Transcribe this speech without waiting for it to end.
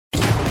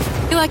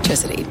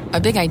Electricity, a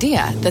big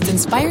idea that's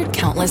inspired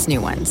countless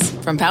new ones.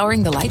 From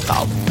powering the light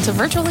bulb to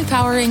virtually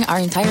powering our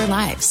entire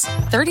lives.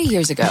 30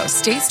 years ago,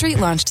 State Street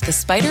launched the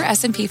SPDR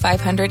S&P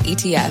 500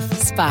 ETF,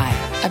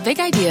 SPY. A big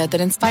idea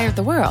that inspired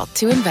the world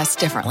to invest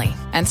differently.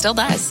 And still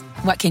does.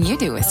 What can you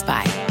do with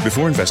SPY?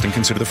 Before investing,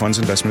 consider the fund's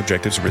investment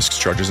objectives, risks,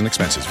 charges, and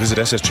expenses. Visit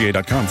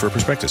ssga.com for a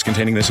prospectus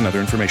containing this and other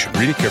information.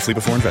 Read it carefully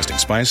before investing.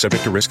 SPY is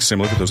subject to risks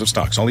similar to those of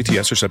stocks. All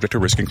ETFs are subject to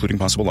risk, including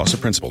possible loss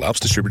of principal. Alps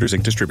Distributors,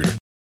 Inc. Distributor.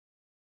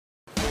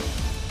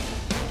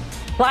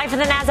 Live from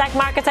the NASDAQ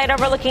market site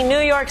overlooking New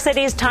York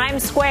City's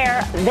Times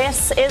Square,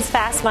 this is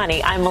Fast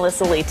Money. I'm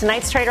Melissa Lee.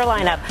 Tonight's trader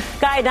lineup,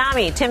 Guy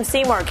Adami, Tim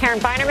Seymour, Karen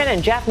Feinerman,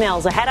 and Jeff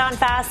Mills. Ahead on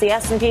fast, the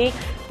S&P.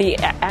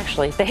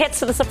 The hits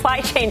to the supply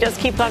chain just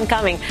keep on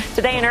coming.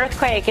 Today, an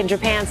earthquake in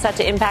Japan set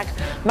to impact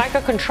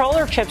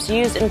microcontroller chips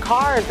used in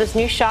cars. This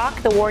new shock,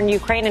 the war in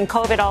Ukraine, and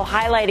COVID all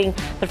highlighting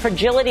the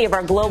fragility of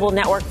our global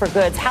network for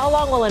goods. How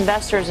long will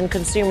investors and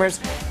consumers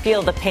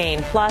feel the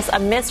pain? Plus, a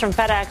miss from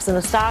FedEx in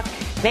the stock,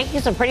 making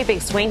some pretty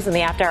big swings in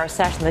the after-hour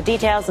session. The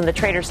details and the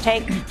trader's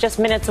take just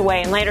minutes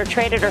away. And later,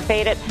 Traded or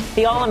Faded,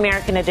 the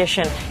All-American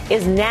edition.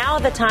 Is now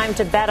the time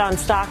to bet on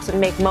stocks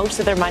and make most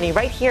of their money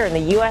right here in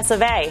the U.S.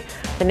 of A?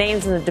 The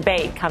names in the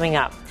debate coming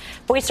up.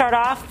 But we start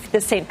off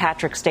this St.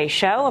 Patrick's Day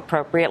show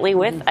appropriately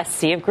with a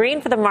sea of green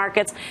for the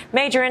markets.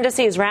 Major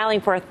indices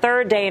rallying for a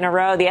third day in a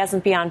row. The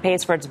S&P on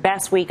pace for its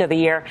best week of the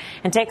year.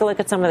 And take a look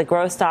at some of the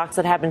growth stocks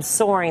that have been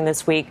soaring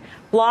this week.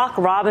 Block,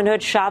 Robinhood,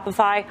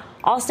 Shopify,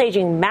 all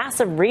staging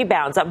massive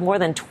rebounds, up more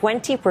than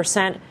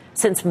 20%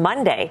 since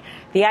Monday.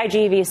 The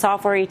IGV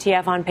software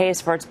ETF on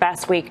pace for its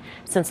best week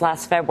since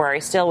last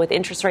February. Still with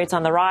interest rates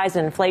on the rise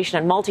and inflation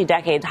at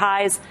multi-decade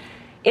highs.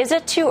 Is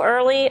it too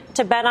early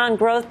to bet on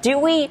growth? Do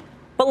we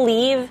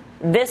believe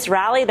this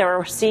rally that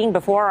we're seeing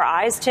before our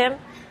eyes, Tim?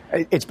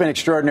 It's been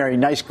extraordinary.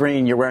 Nice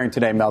green you're wearing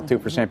today, Mel, too,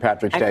 for St.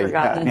 Patrick's Day.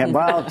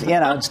 Well,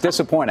 it's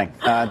disappointing.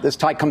 This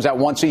tie comes out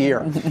once a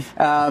year,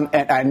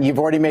 and you've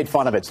already made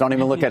fun of it, so don't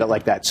even look at it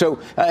like that. So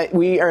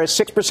we are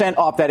 6%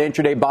 off that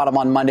intraday bottom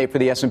on Monday for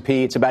the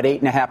S&P. It's about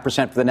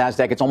 8.5% for the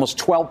NASDAQ. It's almost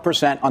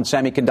 12% on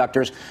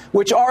semiconductors,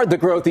 which are the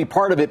growthy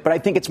part of it, but I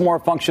think it's more a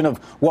function of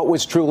what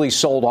was truly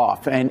sold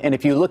off. And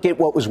if you look at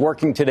what was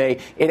working today,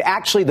 it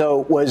actually, though,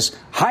 was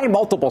high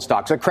multiple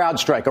stocks, a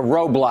CrowdStrike, a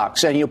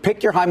Roblox, and you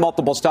pick your high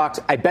multiple stocks.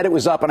 I bet it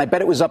was up, and I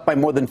bet it was up by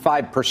more than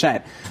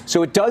 5%.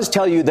 So it does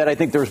tell you that I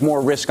think there's more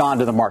risk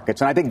onto the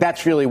markets. And I think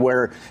that's really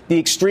where the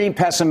extreme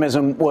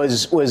pessimism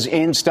was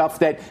in stuff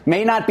that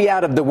may not be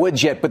out of the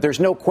woods yet, but there's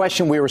no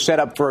question we were set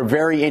up for a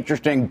very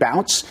interesting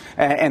bounce.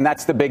 And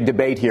that's the big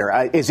debate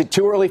here. Is it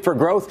too early for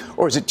growth,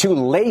 or is it too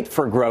late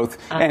for growth?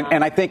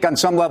 And I think on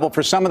some level,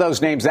 for some of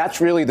those names,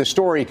 that's really the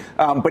story.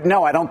 But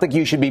no, I don't think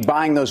you should be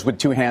buying those with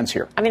two hands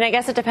here. I mean, I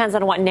guess it depends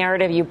on what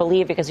narrative you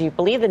believe, because you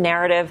believe the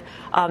narrative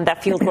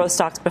that fueled growth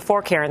stocks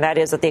before, Karen, that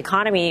is that the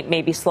economy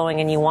may be slowing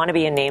and you want to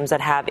be in names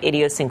that have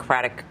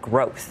idiosyncratic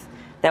growth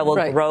that will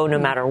grow no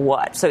matter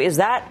what. So is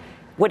that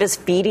what is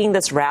feeding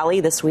this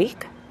rally this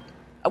week?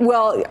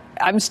 Well,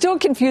 I'm still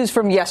confused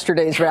from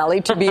yesterday's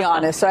rally, to be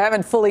honest. So I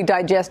haven't fully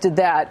digested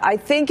that. I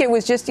think it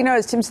was just,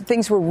 as Tim said,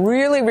 things were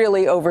really,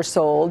 really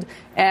oversold.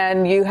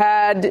 And you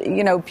had,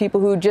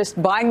 people who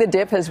just buying the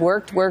dip has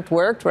worked,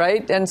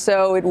 right? And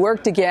so it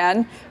worked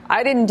again.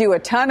 I didn't do a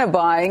ton of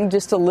buying,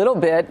 just a little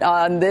bit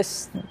on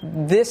this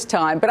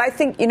time. But I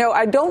think,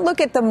 I don't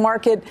look at the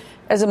market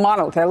as a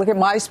monolith. I look at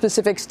my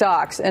specific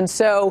stocks. And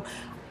so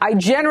I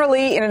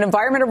generally, in an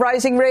environment of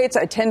rising rates,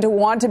 I tend to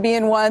want to be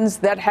in ones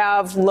that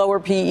have lower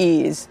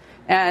PEs.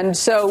 And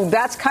so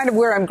that's kind of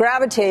where I'm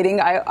gravitating.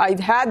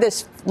 I've had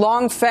this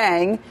long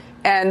FANG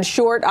and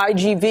short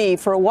IGV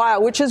for a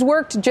while, which has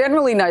worked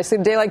generally nicely.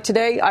 A day like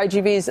today,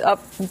 IGV is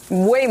up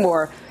way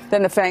more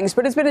than the FANGs,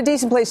 but it's been a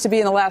decent place to be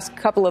in the last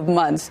couple of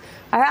months.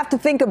 I have to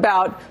think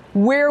about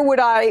where would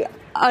I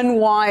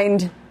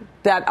unwind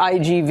that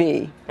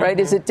IGV, right?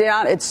 Is it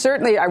down? It's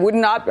certainly, I would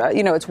not,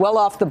 it's well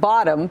off the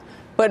bottom.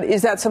 But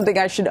is that something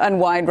I should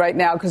unwind right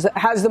now? Because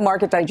has the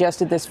market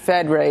digested this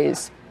Fed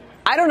raise?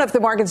 I don't know if the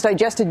market's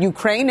digested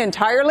Ukraine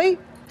entirely,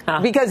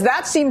 because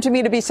that seemed to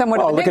me to be somewhat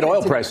of a look at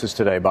oil prices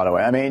today, by the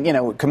way. I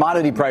mean,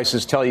 commodity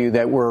prices tell you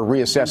that we're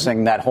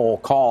reassessing that whole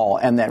call.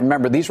 And that,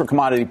 remember, these were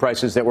commodity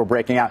prices that were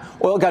breaking out.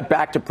 Oil got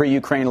back to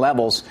pre-Ukraine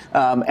levels.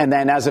 And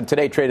then as of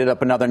today, traded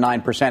up another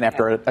 9%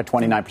 after a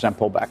 29%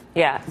 pullback.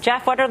 Yeah.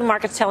 Jeff, what are the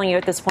markets telling you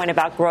at this point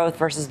about growth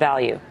versus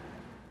value?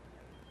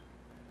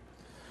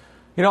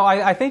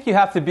 I think you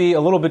have to be a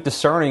little bit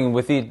discerning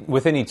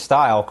within each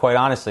style, quite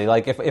honestly.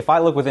 Like if I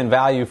look within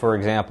value, for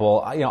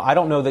example, I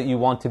don't know that you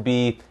want to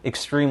be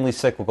extremely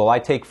cyclical. I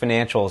take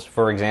financials,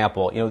 for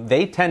example.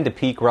 They tend to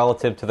peak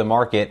relative to the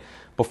market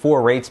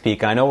before rates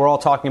peak. And I know we're all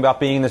talking about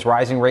being in this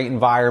rising rate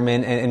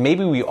environment, and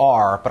maybe we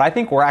are, but I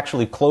think we're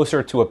actually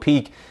closer to a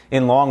peak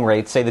in long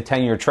rates, say the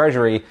 10-year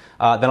Treasury,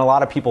 than a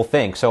lot of people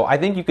think. So I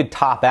think you could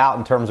top out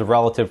in terms of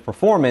relative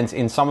performance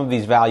in some of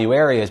these value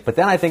areas. But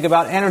then I think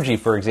about energy,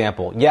 for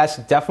example. Yes,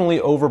 definitely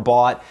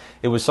overbought.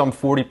 It was some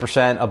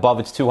 40% above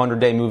its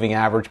 200-day moving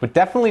average, but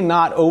definitely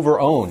not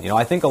over-owned.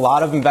 I think a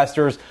lot of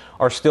investors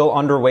are still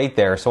underweight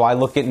there. So I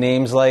look at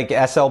names like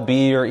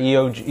SLB or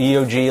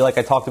EOG, like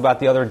I talked about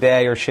the other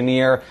day, or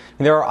Cheniere.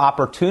 And there are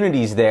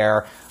opportunities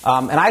there.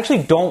 And I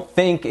actually don't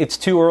think it's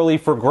too early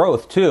for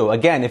growth, too.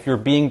 Again, if you're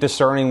being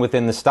discerning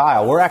within the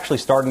style, we're actually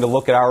starting to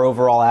look at our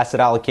overall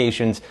asset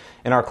allocations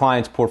in our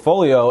clients'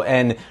 portfolio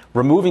and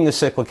removing the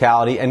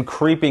cyclicality and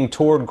creeping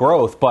toward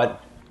growth.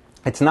 But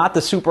it's not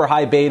the super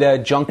high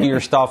beta,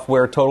 junkier stuff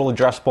where total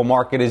addressable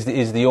market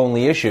is the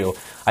only issue.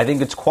 I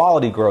think it's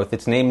quality growth.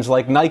 It's names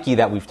like Nike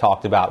that we've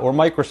talked about, or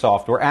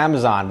Microsoft, or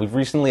Amazon. We've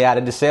recently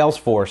added to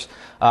Salesforce.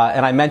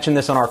 And I mentioned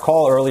this on our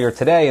call earlier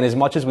today, and as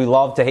much as we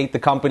love to hate the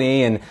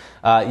company, and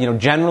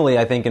generally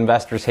I think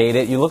investors hate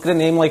it, you look at a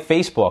name like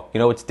Facebook.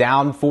 It's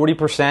down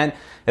 40%.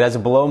 It has a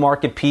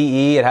below-market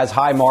PE. It has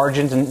high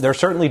margins, and they're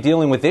certainly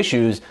dealing with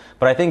issues.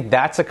 But I think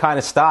that's a kind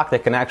of stock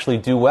that can actually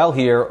do well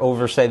here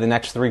over, say, the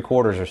next 3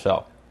 quarters or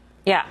so.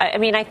 Yeah, I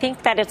mean, I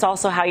think that it's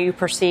also how you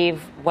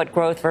perceive what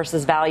growth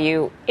versus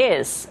value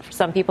is.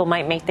 Some people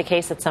might make the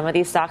case that some of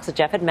these stocks that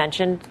Jeff had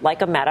mentioned,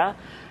 like a Meta,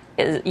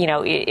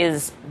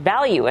 is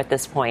value at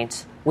this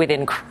point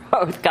within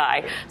growth,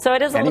 Guy. So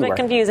it is a little bit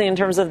confusing in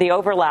terms of the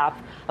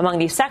overlap among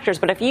these sectors.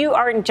 But if you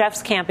are in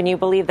Jeff's camp and you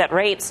believe that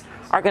rates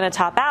are going to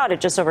top out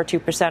at just over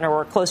 2% or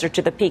we're closer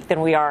to the peak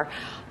than we are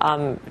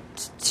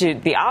to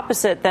the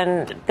opposite,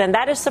 then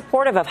that is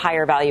supportive of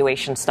higher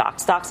valuation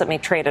stocks that may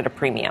trade at a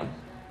premium.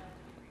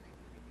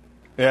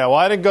 Yeah, well,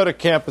 I didn't go to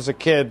camp as a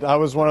kid. I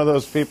was one of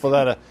those people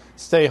that had to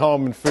stay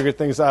home and figure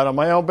things out on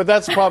my own. But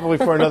that's probably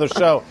for another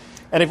show.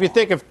 And if you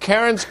think if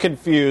Karen's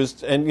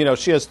confused and,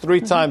 she has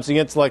 3 times the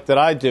intellect that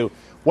I do,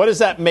 what does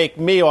that make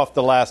me off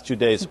the last 2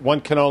 days? One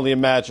can only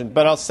imagine.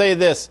 But I'll say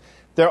this.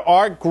 There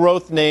are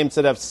growth names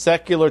that have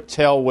secular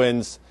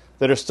tailwinds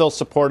that are still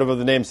supportive of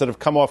the names that have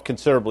come off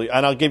considerably.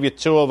 And I'll give you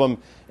 2 of them.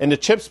 In the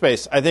chip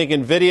space, I think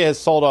NVIDIA has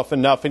sold off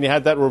enough. And you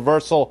had that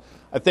reversal,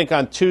 I think,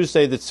 on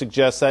Tuesday that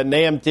suggests that. And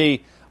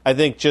AMD, I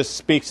think, just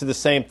speaks to the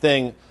same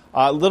thing.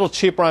 A little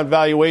cheaper on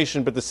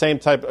valuation, but the same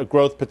type of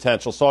growth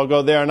potential. So I'll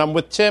go there. And I'm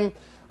with Tim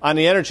on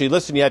the energy.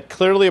 Listen, you had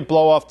clearly a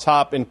blow-off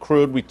top in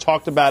crude. We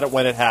talked about it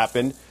when it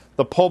happened.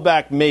 The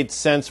pullback made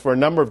sense for a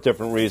number of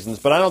different reasons,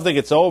 but I don't think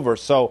it's over.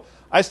 So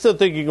I still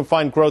think you can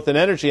find growth in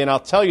energy. And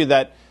I'll tell you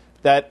that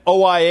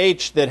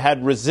OIH that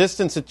had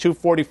resistance at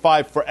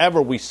 245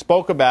 forever, we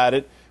spoke about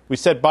it. We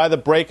said buy the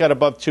breakout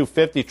above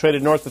 250,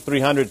 traded north of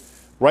 300,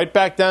 right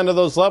back down to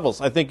those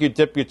levels. I think you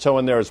dip your toe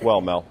in there as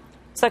well, Mel.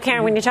 So,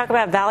 Karen, when you talk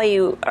about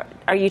value,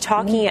 are you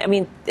talking, I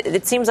mean,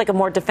 it seems like a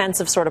more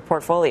defensive sort of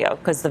portfolio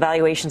because the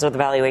valuations are the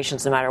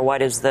valuations no matter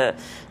what is the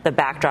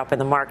backdrop in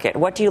the market.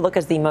 What do you look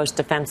as the most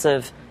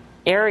defensive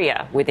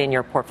area within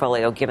your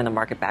portfolio given the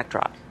market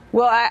backdrop?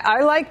 Well,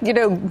 I like,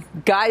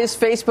 Guy's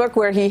Facebook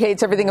where he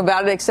hates everything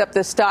about it except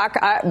the stock.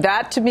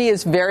 That, to me,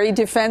 is very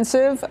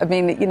defensive. I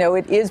mean,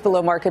 it is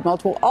below market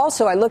multiple.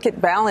 Also, I look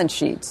at balance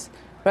sheets,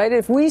 right?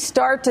 If we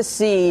start to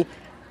see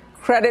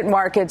credit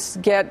markets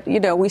get,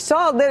 we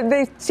saw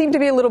they seemed to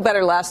be a little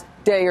better last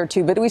day or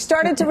 2, but we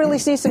started to really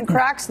see some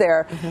cracks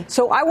there.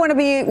 So I want to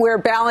be where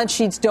balance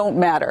sheets don't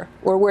matter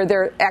or where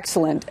they're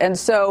excellent. And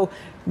so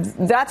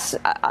that's,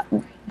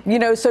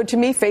 so to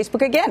me,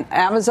 Facebook again,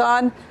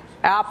 Amazon,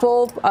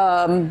 Apple,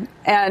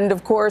 and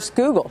of course,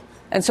 Google.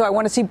 And so I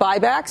want to see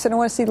buybacks and I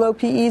want to see low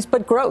PEs,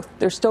 but growth.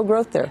 There's still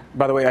growth there.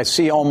 By the way, I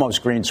see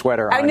almost green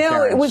sweater on I know.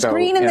 Karen, it was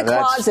green in the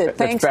closet.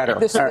 Thanks for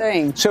this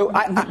thing. So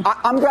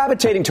I'm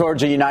gravitating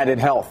towards a United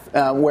Health,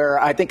 where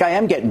I think I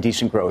am getting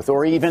decent growth,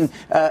 or even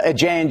a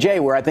J&J,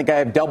 where I think I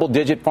have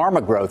double-digit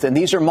pharma growth. And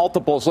these are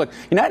multiples. Look,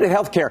 United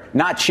Healthcare,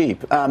 not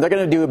cheap. They're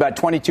going to do about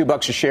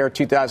 $22 a share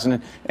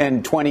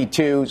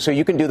 2022, so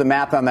you can do the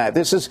math on that.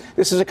 This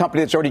is a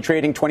company that's already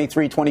trading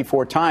 23,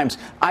 24 times.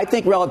 I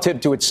think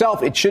relative to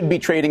itself, it should be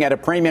trading at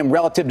a premium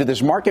relative to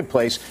this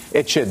marketplace.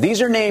 It should.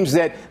 These are names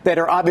that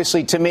are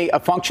obviously, to me, a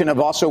function of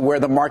also where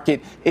the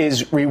market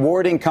is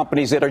rewarding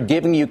companies that are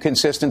giving you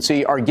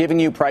consistency, are giving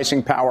you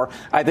pricing power.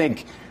 I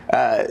think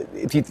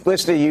if you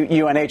listen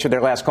to UNH at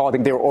their last call, I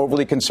think they were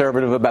overly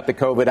conservative about the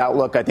COVID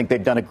outlook. I think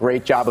they've done a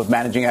great job of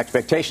managing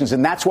expectations,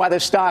 and that's why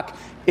this stock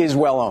is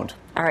well owned.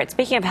 All right.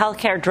 Speaking of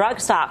healthcare, drug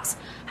stocks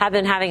have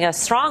been having a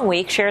strong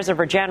week. Shares of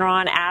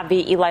Regeneron,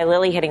 AbbVie, Eli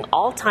Lilly hitting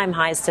all-time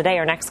highs today.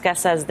 Our next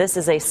guest says this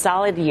is a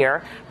solid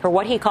year for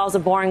what he calls a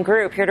boring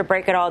group. Here to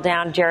break it all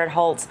down, Jared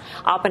Holtz,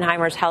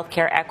 Oppenheimer's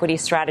healthcare equity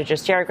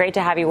strategist. Jared, great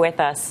to have you with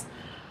us.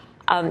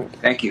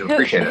 Thank you.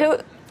 Appreciate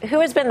it. Who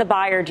has been the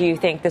buyer, do you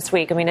think, this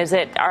week? I mean,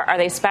 are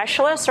they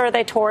specialists or are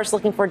they tourists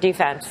looking for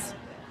defense?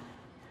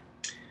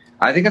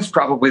 I think it's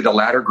probably the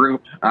latter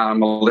group.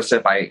 Melissa,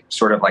 if I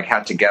sort of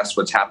had to guess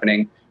what's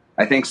happening,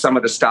 I think some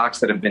of the stocks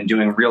that have been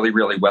doing really,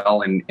 really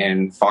well in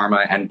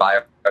pharma and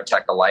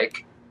biotech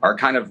alike are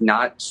kind of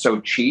not so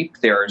cheap.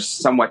 They're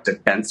somewhat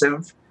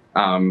defensive,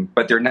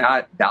 but they're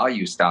not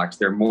value stocks.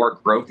 They're more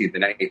growthy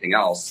than anything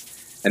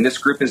else. And this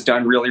group has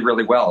done really,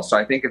 really well. So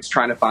I think it's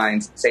trying to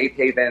find safe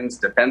havens,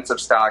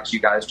 defensive stocks. You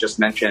guys just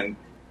mentioned,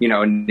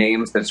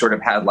 names that sort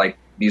of had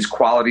these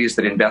qualities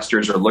that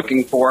investors are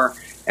looking for.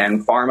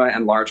 And pharma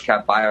and large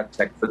cap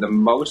biotech, for the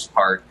most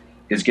part,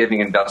 is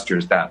giving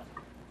investors that.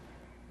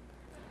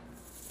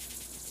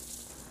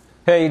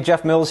 Hey,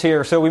 Jeff Mills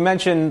here. So we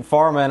mentioned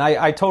pharma, and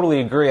I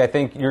totally agree. I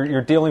think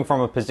you're dealing from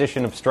a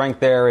position of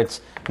strength there.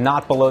 It's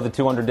not below the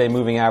 200-day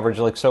moving average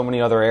like so many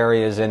other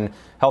areas, and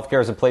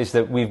healthcare is a place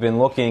that we've been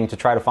looking to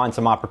try to find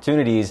some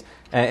opportunities,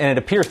 and it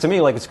appears to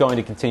me like it's going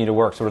to continue to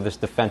work, sort of this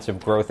defensive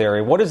growth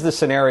area. What is the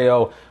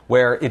scenario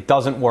where it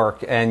doesn't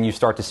work and you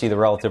start to see the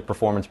relative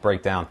performance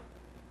break down?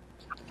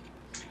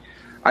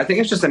 I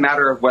think it's just a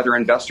matter of whether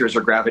investors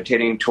are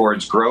gravitating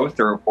towards growth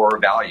or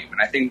value.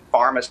 And I think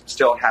pharma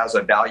still has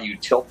a value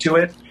tilt to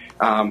it.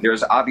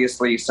 There's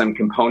obviously some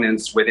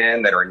components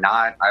within that are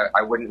not.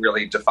 I wouldn't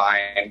really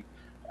define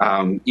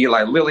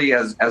Eli Lilly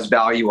as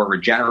value or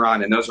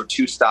Regeneron. And those are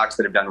two stocks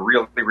that have done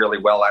really, really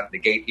well out of the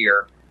gate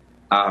here,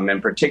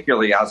 and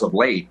particularly as of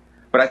late.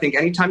 But I think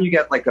anytime you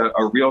get like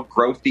a real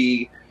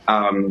growthy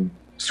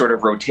sort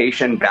of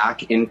rotation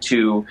back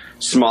into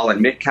small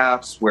and mid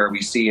caps where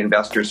we see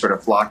investors sort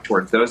of flock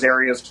towards those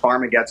areas,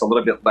 pharma gets a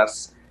little bit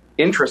less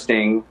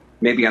interesting,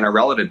 maybe on a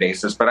relative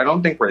basis, but I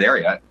don't think we're there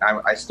yet.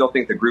 I still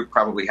think the group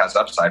probably has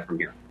upside from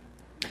here.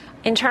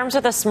 In terms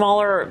of the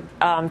smaller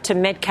to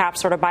mid cap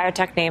sort of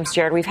biotech names,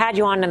 Jared, we've had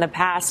you on in the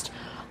past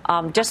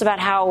just about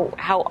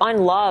how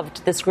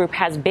unloved this group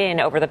has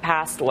been over the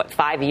past,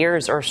 5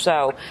 years or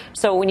so.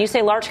 So when you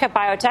say large cap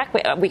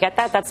biotech, we get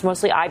that. That's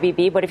mostly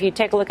IBB. But if you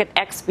take a look at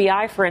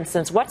XBI, for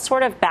instance, what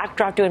sort of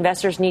backdrop do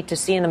investors need to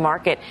see in the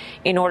market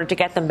in order to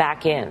get them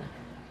back in?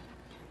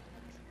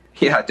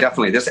 Yeah,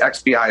 definitely. This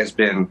XBI has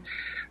been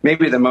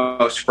maybe the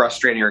most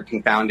frustrating or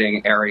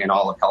confounding area in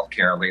all of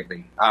healthcare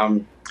lately.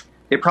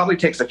 It probably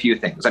takes a few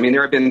things. I mean,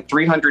 there have been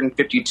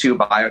 352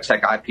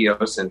 biotech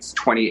IPOs since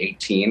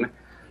 2018.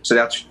 So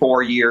that's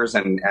 4 years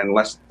and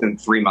less than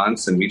 3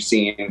 months. And we've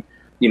seen,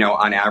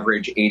 on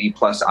average, 80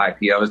 plus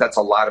IPOs. That's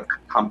a lot of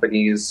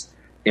companies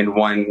in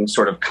one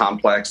sort of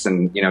complex.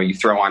 And, you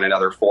throw on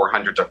another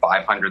 400 to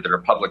 500 that are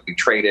publicly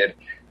traded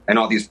and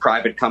all these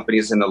private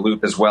companies in the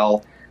loop as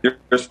well.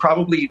 There's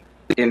probably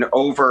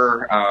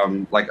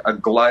like a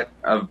glut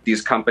of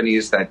these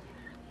companies that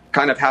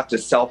kind of have to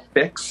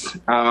self-fix.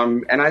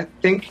 And I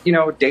think,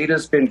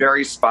 data's been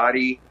very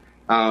spotty.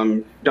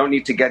 Don't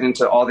need to get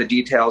into all the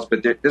details,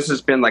 but this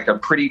has been like a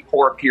pretty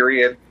poor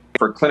period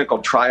for clinical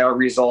trial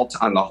results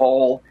on the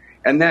whole.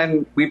 And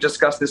then we've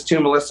discussed this too,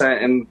 Melissa,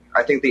 and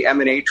I think the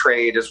M&A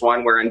trade is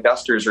one where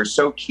investors are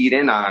so keyed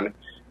in on,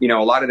 a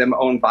lot of them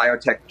own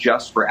biotech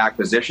just for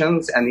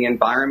acquisitions, and the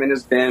environment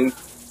has been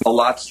a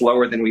lot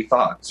slower than we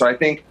thought. So I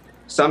think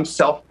some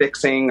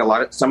self-fixing,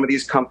 some of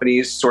these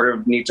companies sort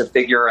of need to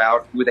figure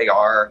out who they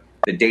are.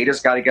 The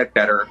data's got to get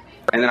better.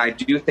 And then I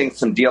do think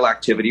some deal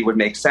activity would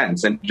make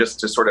sense. And just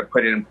to sort of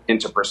put it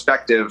into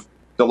perspective,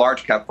 the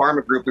large cap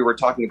pharma group we were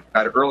talking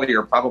about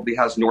earlier probably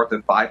has north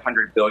of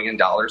 $500 billion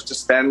to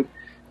spend.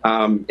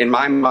 In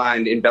my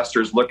mind,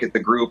 investors look at the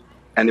group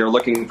and they're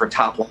looking for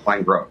top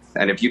line growth.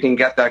 And if you can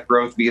get that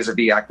growth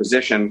vis-a-vis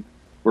acquisition,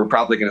 we're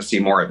probably going to see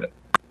more of it.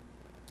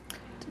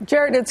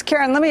 Jared, it's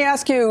Karen. Let me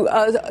ask you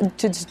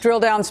to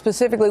drill down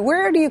specifically.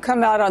 Where do you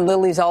come out on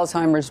Lilly's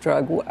Alzheimer's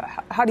drug?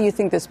 How do you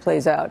think this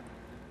plays out?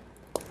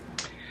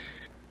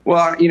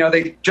 Well,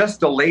 they just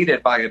delayed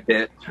it by a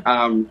bit.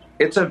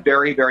 It's a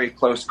very, very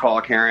close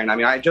call, Karen. I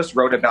mean, I just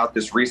wrote about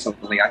this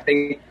recently. I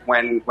think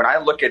when I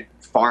look at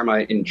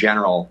pharma in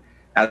general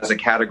as a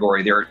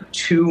category, there are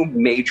two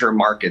major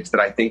markets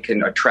that I think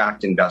can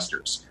attract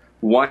investors.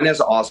 One is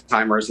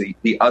Alzheimer's,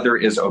 the other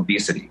is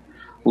obesity.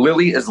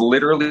 Lilly is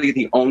literally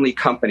the only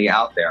company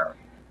out there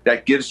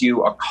that gives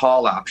you a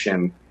call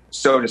option,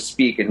 so to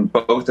speak, in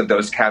both of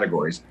those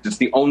categories. It's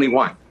the only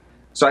one.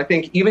 So I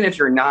think even if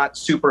you're not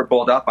super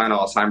bulled up on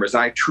Alzheimer's,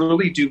 and I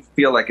truly do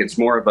feel like it's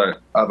more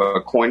of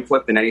a coin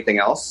flip than anything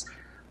else,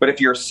 but if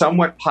you're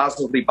somewhat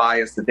positively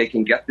biased that they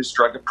can get this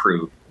drug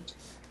approved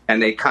and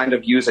they kind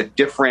of use a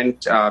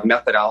different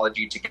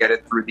methodology to get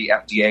it through the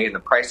FDA and the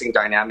pricing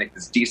dynamic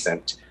is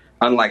decent,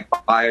 unlike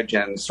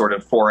Biogen's sort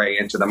of foray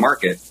into the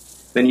market,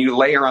 then you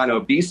layer on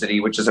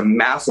obesity, which is a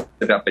massive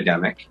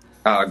epidemic,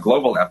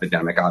 global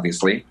epidemic,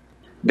 obviously,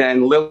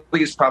 then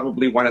Lilly's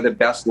probably one of the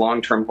best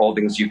long-term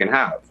holdings you can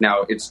have.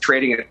 Now, it's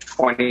trading at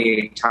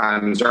 28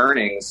 times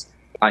earnings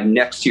on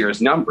next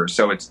year's numbers,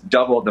 so it's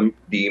double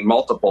the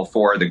multiple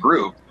for the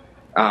group.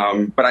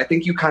 But I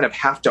think you kind of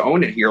have to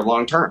own it here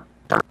long-term.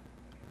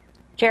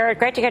 Jared,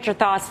 great to get your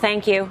thoughts.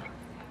 Thank you.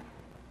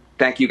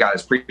 Thank you,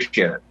 guys.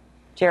 Appreciate it.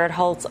 Jared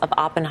Holtz of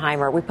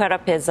Oppenheimer. We put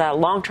up his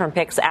long-term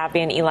picks,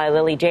 AbbVie and Eli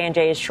Lilly.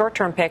 J&J is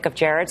short-term pick of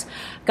Jared's.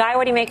 Guy,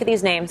 what do you make of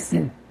these names?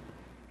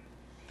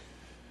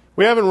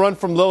 We haven't run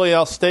from Lilly.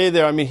 I'll stay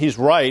there. I mean, he's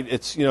right.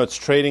 It's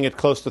trading at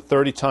close to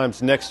 30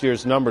 times next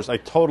year's numbers. I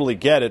totally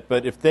get it.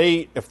 But if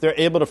they're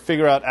able to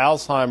figure out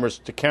Alzheimer's,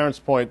 to Karen's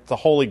point, the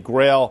holy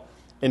grail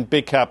in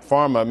big cap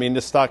pharma, I mean,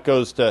 this stock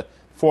goes to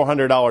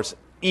 $400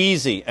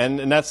 easy,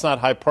 and that's not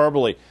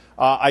hyperbole.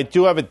 I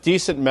do have a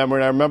decent memory,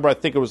 and I remember, I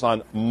think it was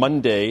on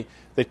Monday,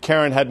 that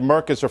Karen had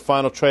Merck as her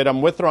final trade.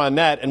 I'm with her on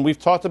that, and we've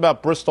talked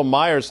about Bristol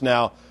Myers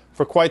now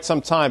for quite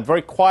some time.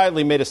 Very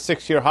quietly made a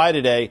 6-year high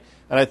today,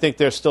 and I think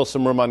there's still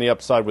some room on the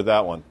upside with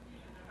that one.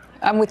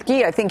 I'm with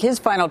Guy. I think his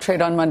final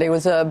trade on Monday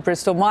was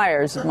Bristol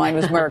Myers. Mine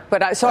was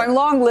Merck. So I'm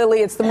long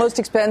Lilly. It's the most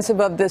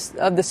expensive of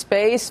the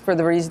space for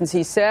the reasons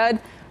he said.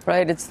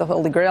 Right, it's the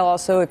Holy Grail.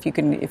 Also, if you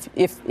can,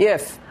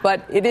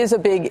 but it is a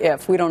big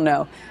if. We don't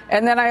know.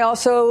 And then I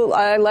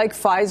like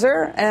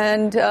Pfizer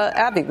and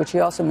AbbVie, which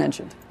you also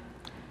mentioned.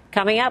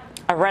 Coming up,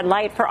 a red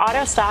light for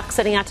auto stocks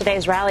sitting out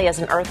today's rally as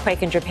an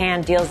earthquake in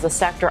Japan deals the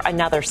sector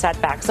another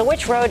setback. So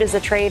which road is the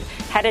trade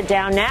headed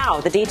down now?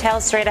 The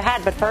details straight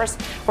ahead. But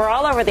first, we're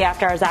all over the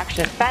after-hours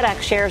action.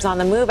 FedEx shares on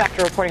the move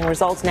after reporting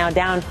results now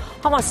down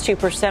almost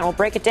 2%. We'll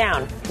break it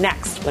down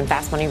next when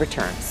Fast Money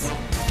returns.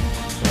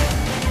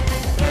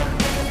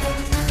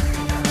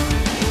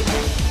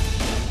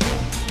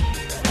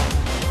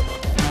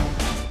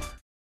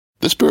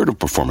 The spirit of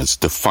performance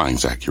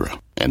defines Acura,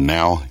 and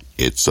now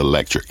it's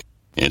electric.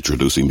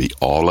 Introducing the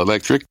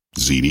all-electric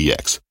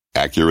ZDX,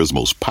 Acura's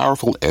most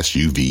powerful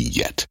SUV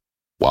yet.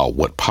 While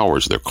what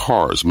powers their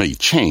cars may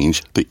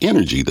change, the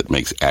energy that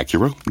makes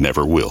Acura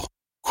never will.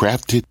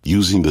 Crafted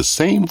using the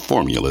same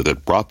formula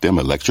that brought them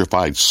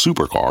electrified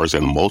supercars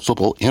and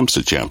multiple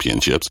IMSA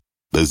championships,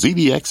 the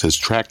ZDX has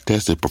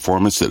track-tested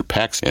performance that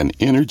packs an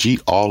energy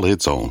all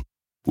its own.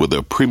 With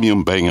a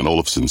premium Bang &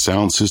 Olufsen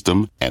sound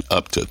system and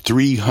up to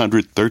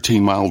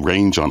 313-mile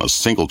range on a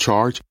single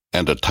charge,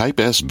 and a Type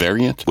S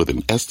variant with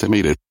an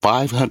estimated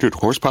 500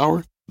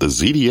 horsepower, the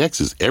ZDX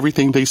is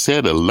everything they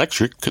said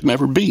electric could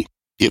never be.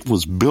 It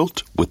was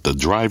built with the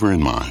driver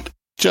in mind,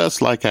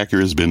 just like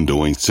Acura's been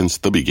doing since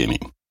the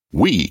beginning.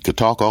 We could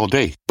talk all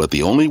day, but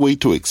the only way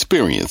to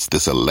experience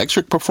this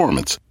electric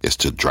performance is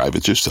to drive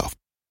it yourself.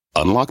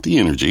 Unlock the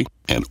energy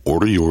and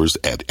order yours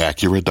at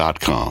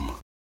Acura.com.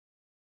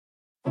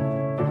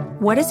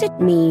 What does it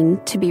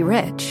mean to be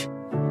rich?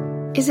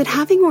 Is it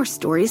having more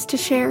stories to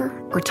share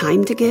or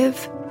time to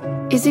give?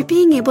 Is it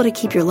being able to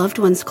keep your loved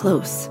ones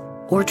close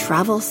or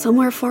travel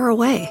somewhere far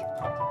away?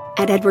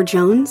 At Edward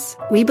Jones,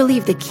 we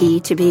believe the key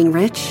to being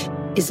rich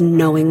is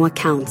knowing what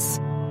counts.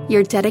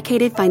 Your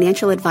dedicated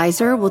financial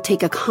advisor will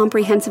take a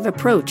comprehensive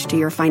approach to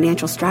your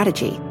financial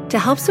strategy to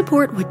help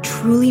support what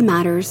truly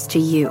matters to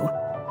you.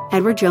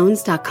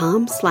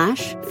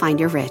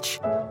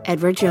 EdwardJones.com/findyourrich.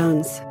 Edward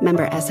Jones,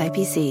 member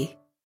SIPC.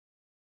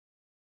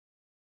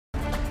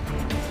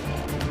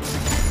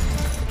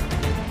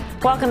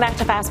 Welcome back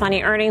to Fast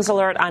Money. Earnings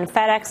alert on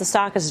FedEx. The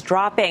stock is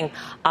dropping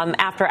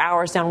after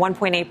hours, down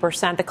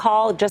 1.8%. The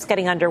call just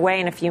getting underway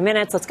in a few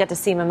minutes. Let's get to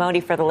Seema Modi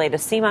for the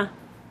latest. Seema.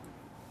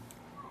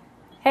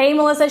 Hey,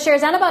 Melissa,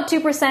 shares down about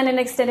 2% in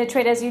extended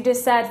trade, as you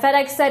just said.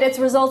 FedEx said its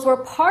results were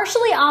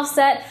partially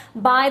offset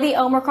by the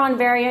Omicron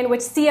variant, which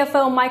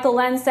CFO Michael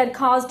Lenz said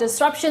caused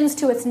disruptions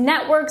to its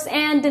networks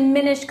and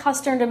diminished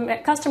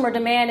customer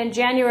demand in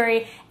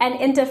January and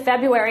into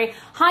February.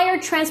 Higher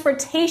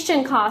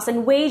transportation costs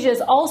and wages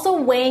also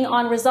weighing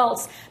on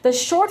results. The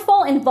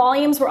shortfall in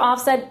volumes were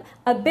offset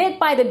a bit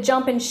by the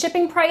jump in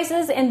shipping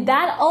prices, and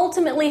that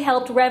ultimately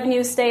helped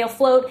revenue stay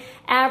afloat.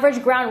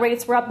 Average ground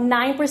rates were up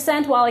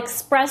 9%, while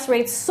express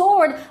rates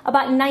soared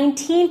about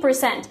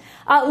 19%.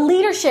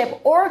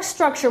 Leadership, org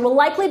structure will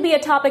likely be a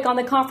topic on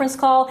the conference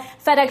call.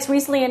 FedEx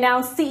recently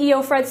announced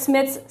CEO Fred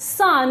Smith's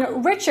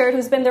son, Richard,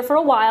 who's been there for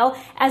a while,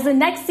 as the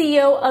next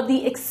CEO of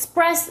the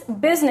Express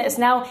business.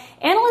 Now,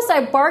 analysts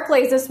at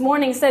Barclays this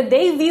morning said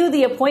they view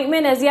the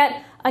appointment as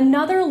yet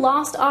another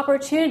lost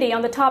opportunity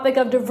on the topic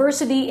of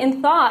diversity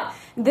in thought.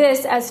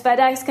 This as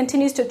FedEx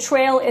continues to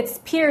trail its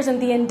peers in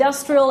the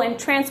industrial and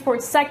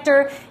transport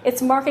sector.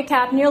 Its market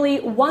cap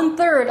nearly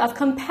 1/3 of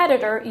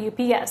competitor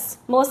UPS.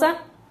 Melissa?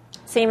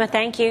 Seema,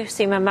 thank you.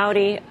 Seema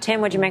Modi.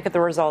 Tim, what did you make of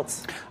the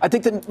results? I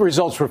think the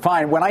results were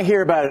fine. When I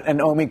hear about an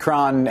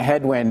Omicron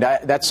headwind,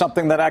 that's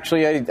something that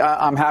actually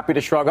I'm happy to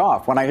shrug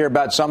off. When I hear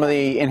about some of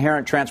the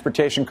inherent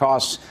transportation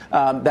costs,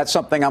 that's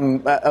something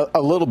I'm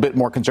a little bit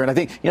more concerned. I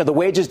think, the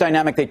wages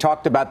dynamic, they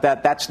talked about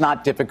that's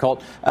not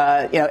difficult.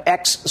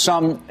 X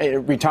some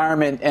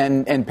retirement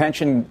and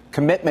pension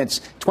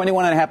commitments,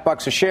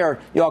 $21.50 a share,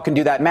 you all can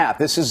do that math.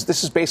 This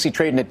is basically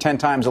trading at 10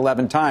 times,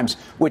 11 times,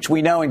 which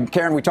we know, and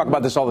Karen, we talk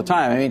about this all the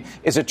time. I mean,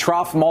 is a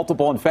trough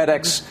multiple in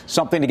FedEx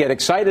something to get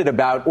excited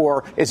about,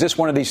 or is this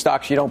one of these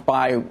stocks you don't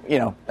buy,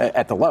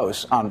 at the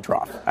lows on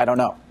trough? I don't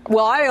know.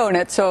 Well, I own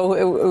it, so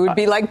it would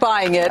be like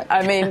buying it.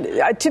 I mean,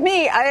 to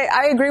me,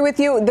 I agree with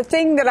you. The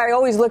thing that I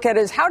always look at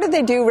is how did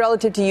they do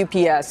relative to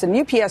UPS? And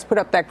UPS put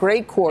up that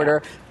great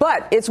quarter,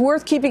 but it's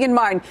worth keeping in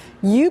mind,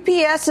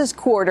 UPS's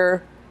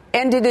quarter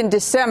ended in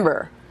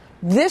December.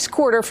 This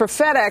quarter for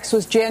FedEx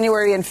was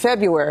January and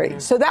February.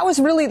 So that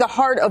was really the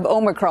heart of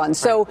Omicron.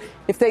 So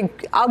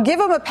I'll give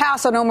them a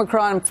pass on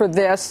Omicron for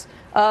this.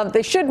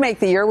 They should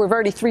make the year. We're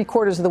already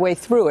 3/4 of the way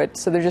through it.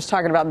 So they're just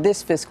talking about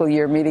this fiscal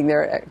year meeting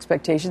their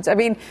expectations. I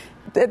mean,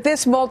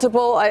 this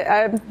multiple,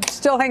 I'm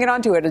still hanging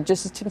on to it.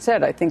 Just as Tim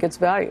said, I think it's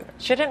value.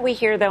 Shouldn't we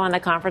hear, though, on the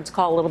conference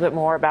call a little bit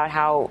more about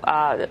how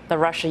the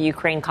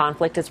Russia-Ukraine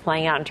conflict is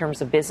playing out in terms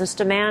of business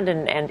demand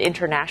and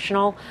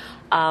international?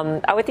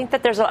 I would think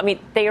that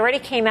they already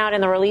came out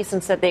in the release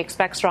and said they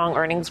expect strong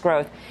earnings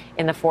growth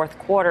in the fourth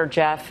quarter,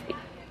 Jeff.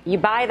 You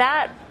buy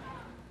that?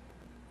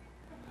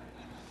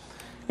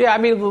 Yeah, I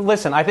mean,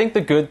 listen, I think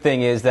the good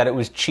thing is that it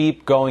was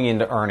cheap going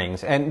into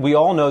earnings. And we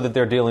all know that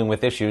they're dealing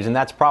with issues, and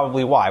that's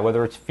probably why,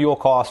 whether it's fuel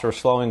costs or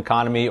slowing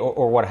economy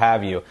or what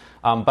have you.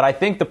 But I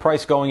think the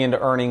price going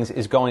into earnings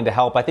is going to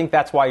help. I think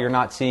that's why you're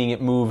not seeing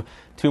it move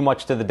too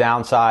much to the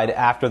downside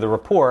after the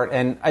report.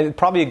 And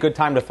probably a good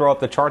time to throw up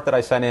the chart that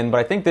I sent in, but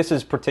I think this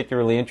is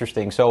particularly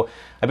interesting. So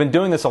I've been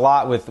doing this a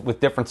lot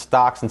with different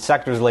stocks and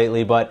sectors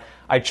lately, but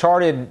I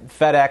charted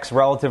FedEx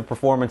relative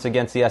performance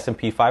against the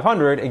S&P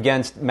 500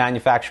 against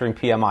manufacturing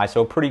PMI,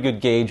 so a pretty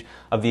good gauge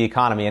of the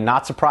economy. And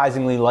not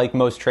surprisingly, like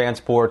most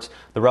transports,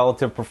 the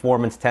relative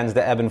performance tends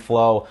to ebb and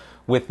flow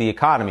with the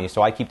economy.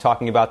 So I keep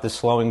talking about this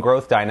slowing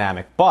growth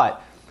dynamic. But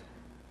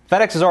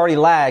FedEx has already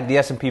lagged the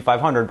S&P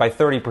 500 by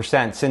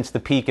 30% since the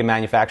peak in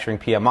manufacturing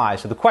PMI.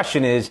 So the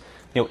question is,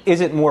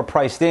 is it more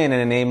priced in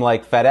a name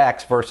like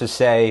FedEx versus,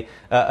 say,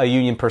 a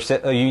Union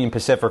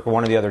Pacific or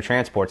one of the other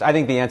transports? I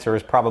think the answer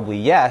is probably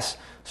yes.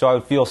 So I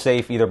would feel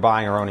safe either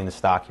buying or owning the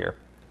stock here.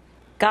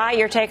 Guy,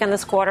 your take on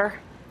this quarter?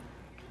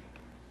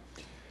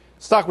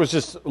 Stock was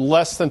just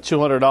less than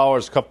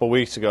 $200 a couple of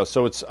weeks ago.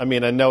 So I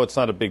know it's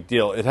not a big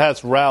deal. It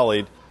has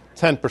rallied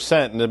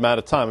 10% in the amount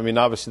of time. I mean,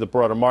 obviously the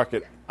broader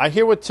market. I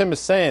hear what Tim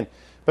is saying,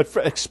 but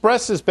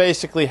Express is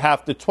basically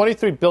half the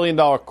 $23 billion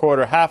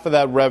quarter, half of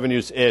that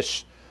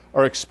revenues-ish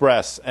are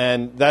Express,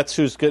 and that's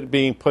who's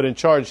being put in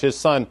charge. His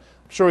son,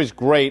 I'm sure he's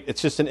great.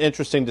 It's just an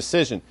interesting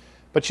decision.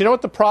 But you know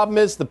what the problem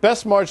is? The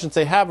best margins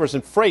they have is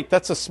in freight.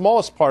 That's the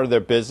smallest part of their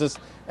business,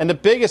 and the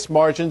biggest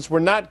margins were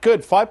not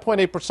good.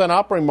 5.8%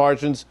 operating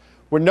margins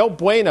were no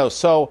bueno.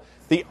 So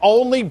the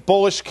only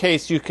bullish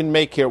case you can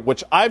make here,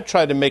 which I've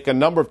tried to make a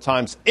number of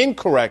times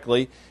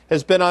incorrectly,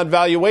 has been on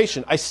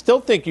valuation. I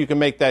still think you can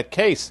make that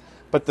case,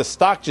 but the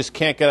stock just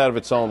can't get out of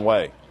its own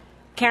way.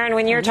 Karen,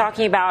 when you're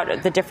talking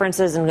about the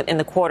differences in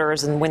the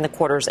quarters and when the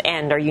quarters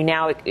end, are you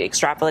now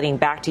extrapolating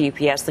back to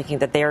UPS, thinking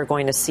that they are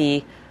going to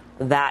see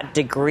that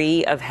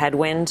degree of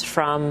headwind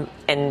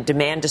and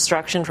demand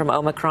destruction from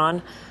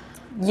Omicron?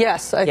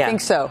 Yes, I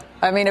think so.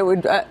 I mean,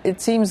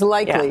 it seems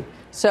likely. Yeah.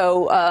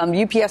 So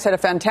UPS had a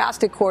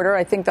fantastic quarter.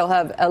 I think they'll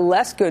have a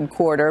less good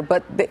quarter,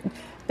 but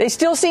they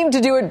still seem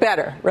to do it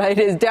better, right?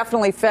 It's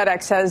definitely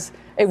FedEx has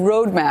a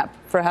roadmap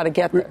for how to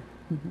get there.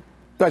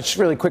 Just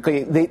really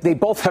quickly, they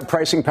both have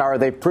pricing power.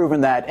 They've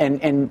proven that.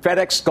 And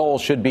FedEx's goal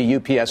should be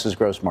UPS's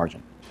gross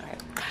margin.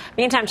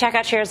 Meantime, check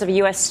out shares of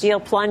U.S. Steel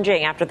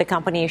plunging after the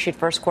company issued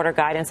first quarter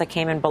guidance that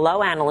came in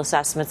below analyst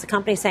estimates. The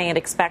company saying it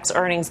expects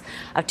earnings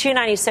of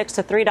 $2.96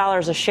 to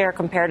 $3 a share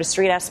compared to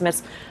street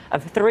estimates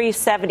of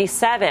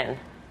 $3.77.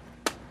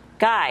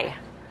 Guy,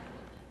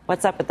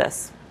 what's up with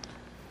this?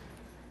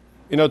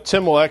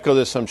 Tim will echo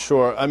this, I'm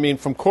sure. I mean,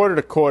 from quarter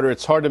to quarter,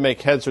 it's hard to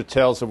make heads or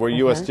tails of where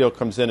U.S. Steel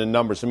comes in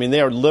numbers. I mean,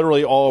 they are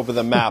literally all over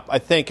the map. I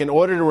think in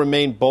order to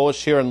remain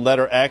bullish here in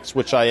letter X,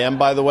 which I am,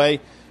 by the way,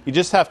 you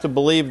just have to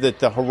believe that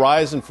the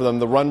horizon for them,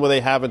 the runway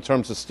they have in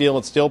terms of steel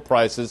and steel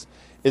prices,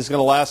 is going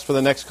to last for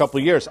the next couple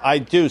of years. I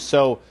do.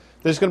 So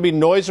there's going to be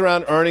noise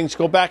around earnings.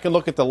 Go back and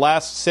look at the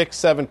last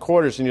 6-7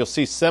 quarters, and you'll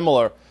see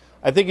similar.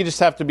 I think you just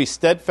have to be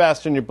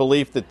steadfast in your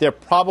belief that they're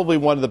probably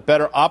one of the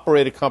better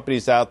operated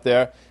companies out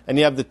there, and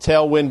you have the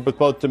tailwind with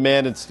both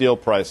demand and steel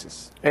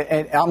prices.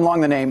 And I'm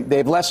long the name. They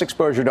have less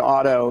exposure to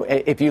auto.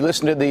 If you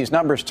listen to these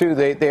numbers, too,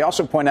 they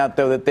also point out,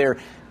 though, that their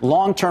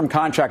long-term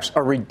contracts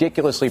are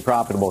ridiculously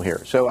profitable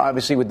here. So,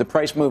 obviously, with the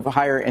price move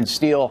higher in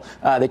steel,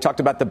 they talked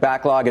about the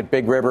backlog at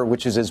Big River,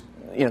 which is as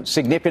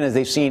significant as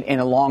they've seen in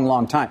a long,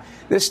 long time.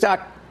 This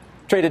stock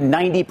traded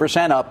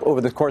 90% up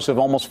over the course of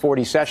almost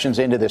 40 sessions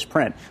into this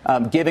print.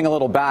 Giving a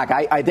little back,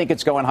 I think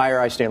it's going higher.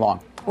 I stay long.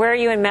 Where are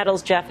you in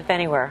metals, Jeff, if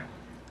anywhere?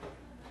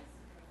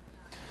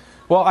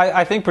 Well,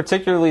 I think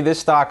particularly this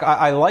stock,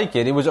 I like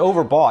it. It was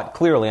overbought,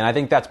 clearly, and I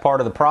think that's part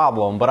of the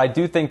problem. But I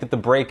do think that the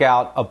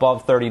breakout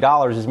above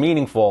 $30 is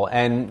meaningful,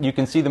 and you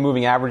can see the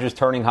moving averages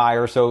turning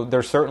higher, so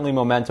there's certainly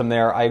momentum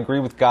there. I agree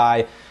with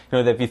Guy,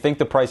 that if you think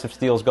the price of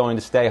steel is going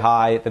to stay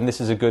high, then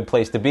this is a good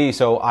place to be.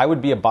 So I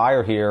would be a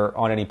buyer here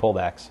on any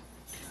pullbacks.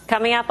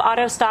 Coming up,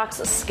 auto stocks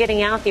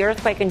skidding out, the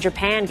earthquake in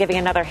Japan giving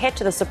another hit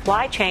to the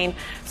supply chain.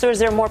 So is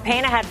there more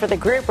pain ahead for the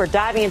group? We're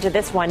diving into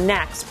this one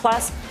next.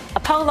 Plus, a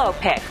polo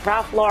pick.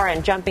 Ralph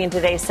Lauren jumping in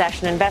today's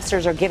session.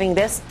 Investors are giving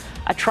this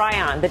a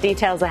try on. The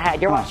details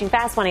ahead. You're watching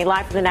Fast Money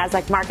live from the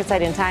NASDAQ market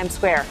site in Times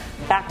Square.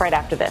 Back right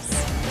after this.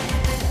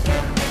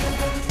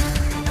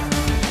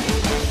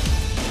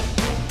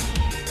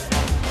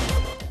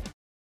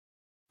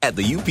 At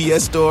the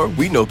UPS Store,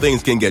 we know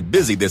things can get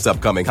busy this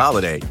upcoming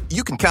holiday.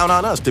 You can count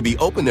on us to be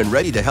open and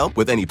ready to help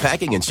with any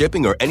packing and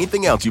shipping or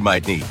anything else you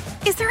might need.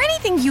 Is there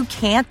anything you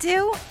can't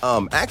do?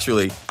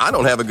 Actually, I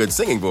don't have a good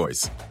singing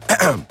voice.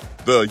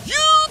 The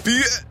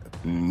UPS...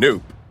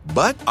 Nope.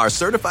 But our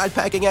certified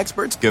packing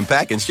experts can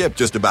pack and ship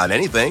just about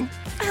anything.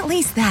 At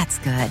least that's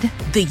good.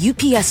 The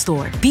UPS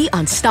Store. Be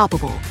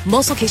unstoppable.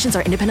 Most locations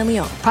are independently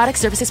owned. Product,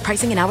 services,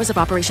 pricing, and hours of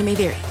operation may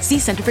vary. See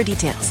Center for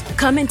details.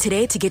 Come in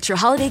today to get your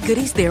holiday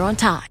goodies there on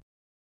time.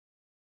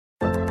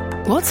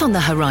 What's on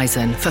the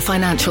horizon for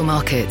financial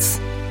markets?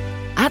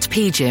 At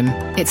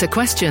PGIM, it's a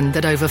question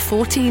that over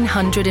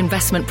 1,400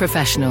 investment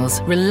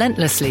professionals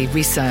relentlessly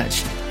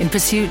research in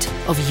pursuit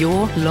of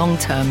your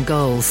long-term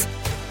goals.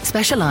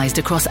 Specialized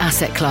across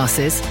asset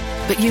classes,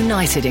 but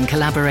united in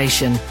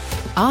collaboration,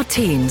 our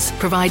teams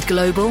provide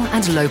global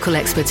and local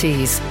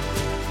expertise.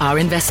 Our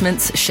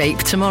investments shape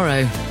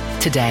tomorrow,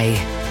 today.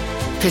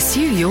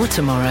 Pursue your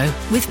tomorrow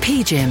with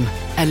PGIM,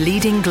 a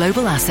leading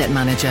global asset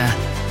manager.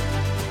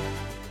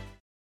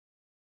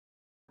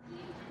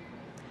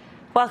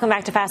 Welcome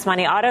back to Fast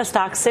Money. Auto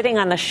stocks sitting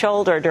on the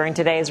shoulder during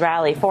today's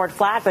rally. Ford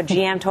flat, but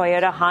GM,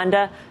 Toyota,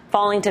 Honda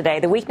falling today.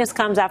 The weakness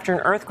comes after an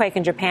earthquake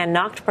in Japan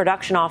knocked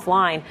production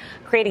offline,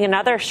 creating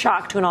another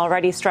shock to an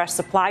already stressed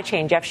supply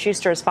chain. Jeff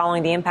Schuster is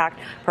following the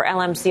impact for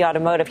LMC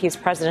Automotive. He's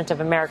president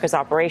of America's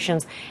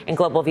Operations and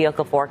Global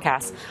Vehicle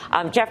Forecasts.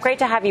 Jeff, great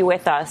to have you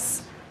with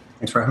us.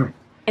 Thanks for having me.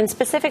 And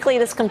specifically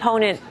this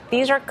component,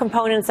 these are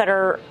components that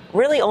are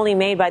really only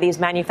made by these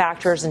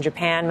manufacturers in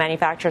Japan,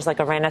 manufacturers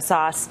like a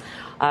Renesas,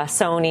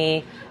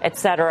 Sony, et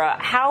cetera.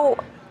 How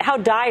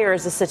dire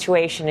is the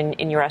situation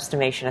in your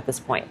estimation at this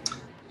point?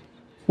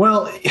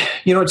 Well,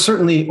 it's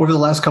certainly over the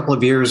last couple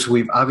of years,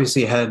 we've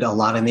obviously had a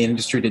lot in the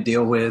industry to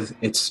deal with.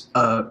 It's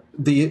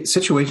the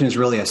situation is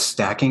really a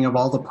stacking of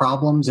all the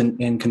problems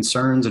and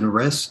concerns and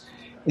risks.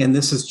 And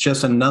this is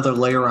just another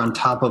layer on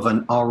top of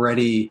an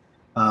already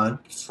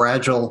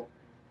fragile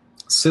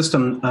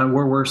system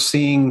where we're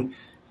seeing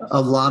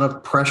a lot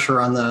of pressure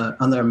on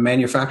the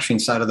manufacturing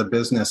side of the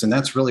business, and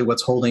that's really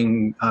what's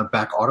holding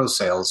back auto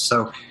sales.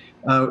 So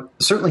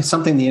certainly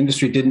something the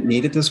industry didn't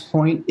need at this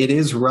point. It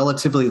is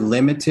relatively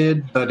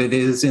limited, but it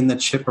is in the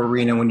chip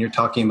arena when you're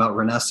talking about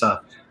Renesas,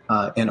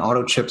 and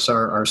auto chips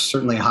are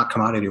certainly a hot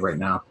commodity right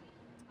now.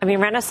 I mean,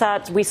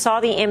 Renesas, we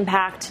saw the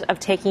impact of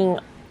taking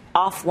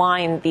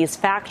offline these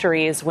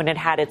factories when it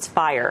had its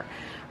fire.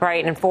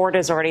 Right. And Ford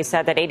has already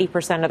said that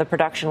 80% of the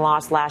production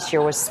loss last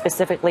year was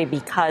specifically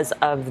because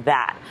of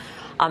that.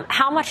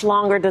 How much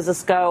longer does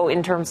this go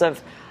in terms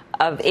of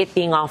it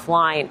being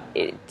offline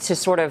to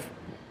sort of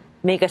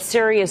make a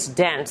serious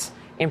dent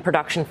in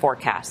production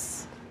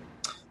forecasts?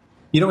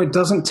 It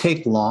doesn't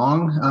take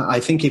long.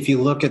 I think if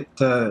you look at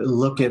all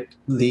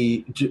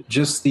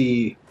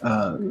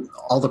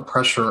the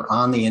pressure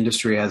on the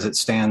industry as it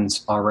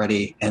stands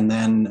already, and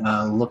then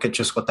look at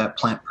just what that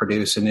plant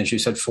produced. And as you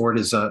said, Ford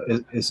is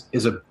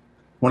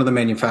one of the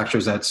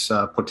manufacturers that's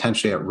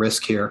potentially at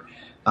risk here.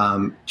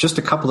 Just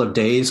a couple of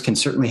days can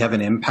certainly have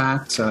an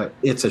impact.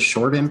 It's a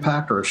short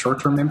impact or a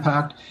short-term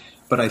impact,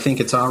 but I think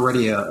it's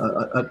already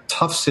a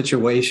tough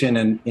situation,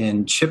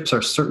 and chips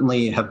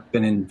certainly have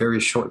been in very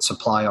short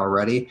supply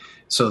already.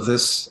 So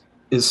this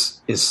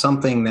is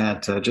something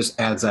that just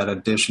adds that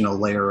additional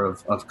layer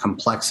of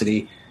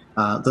complexity.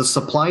 The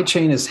supply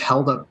chain is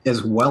held up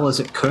as well as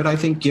it could, I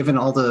think, given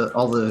all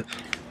the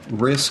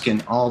risk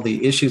and all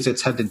the issues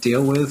it's had to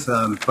deal with.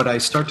 But I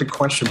start to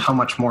question how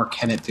much more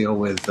can it deal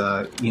with,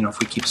 if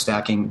we keep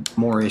stacking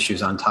more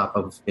issues on top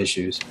of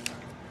issues.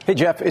 Hey,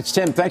 Jeff, it's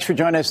Tim. Thanks for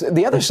joining us.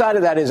 The other side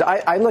of that is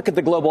I look at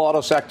the global auto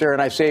sector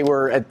and I say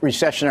we're at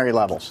recessionary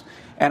levels.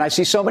 And I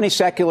see so many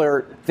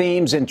secular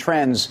themes and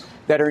trends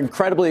that are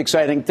incredibly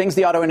exciting, things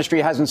the auto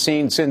industry hasn't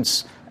seen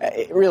since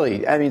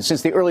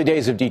the early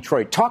days of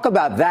Detroit. Talk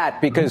about that,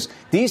 because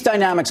these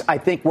dynamics, I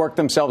think, work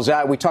themselves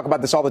out. We talk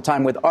about this all the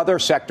time with other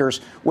sectors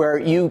where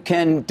you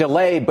can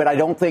delay, but I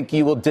don't think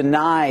you will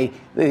deny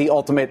the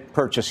ultimate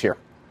purchase here.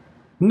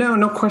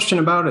 No question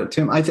about it,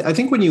 Tim. I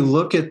think when you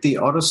look at the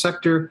auto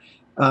sector,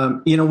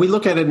 we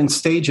look at it in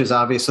stages,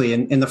 obviously.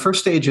 And the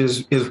first stage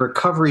is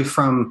recovery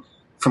from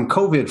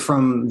COVID,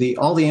 from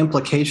all the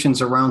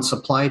implications around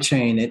supply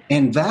chain.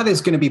 And that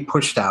is going to be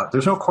pushed out.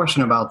 There's no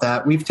question about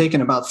that. We've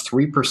taken about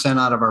 3%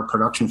 out of our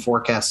production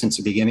forecast since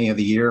the beginning of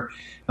the year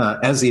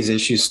as these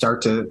issues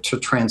start to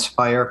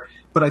transpire.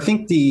 But I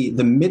think the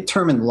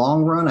midterm and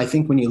long run, I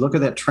think when you look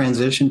at that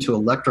transition to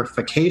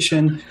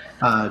electrification,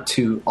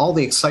 to all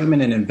the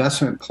excitement and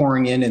investment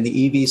pouring in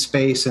the EV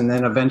space, and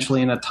then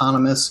eventually in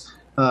autonomous,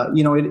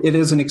 it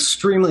is an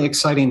extremely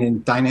exciting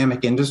and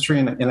dynamic industry.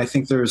 And I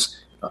think there's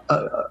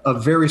a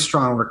very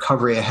strong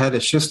recovery ahead.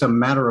 It's just a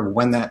matter of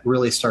when that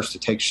really starts to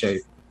take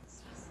shape.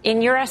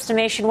 In your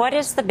estimation, what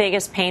is the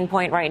biggest pain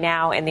point right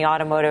now in the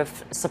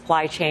automotive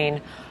supply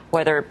chain,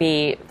 whether it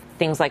be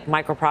things like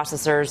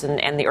microprocessors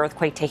and the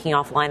earthquake taking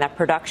offline that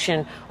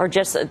production, or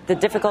just the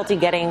difficulty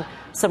getting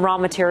some raw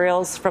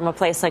materials from a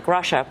place like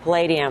Russia,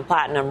 palladium,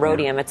 platinum,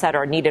 rhodium, et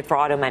cetera, needed for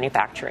auto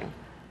manufacturing?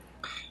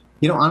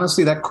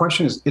 Honestly, that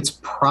question it's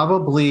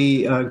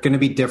probably going to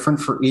be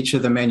different for each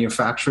of the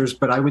manufacturers.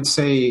 But I would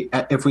say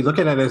if we look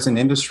at it as an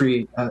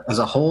industry as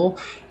a whole,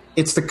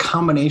 it's the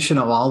combination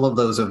of all of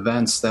those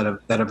events that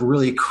have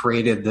really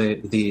created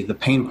the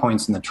pain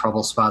points and the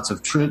trouble spots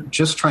of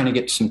just trying to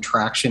get some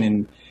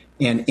traction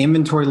in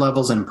inventory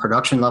levels and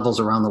production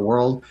levels around the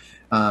world.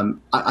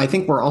 I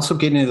think we're also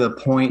getting to the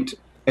point,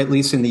 at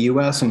least in the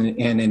U.S. and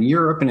in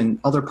Europe and in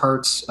other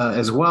parts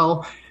as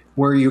well,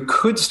 where you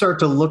could start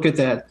to look at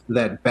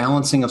that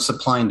balancing of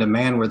supply and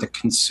demand, where the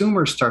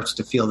consumer starts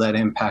to feel that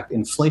impact.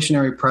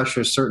 Inflationary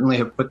pressures certainly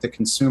have put the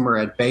consumer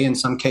at bay in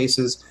some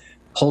cases.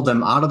 pulled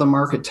them out of the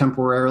market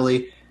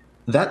temporarily.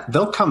 That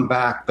they'll come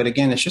back, but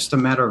again, it's just a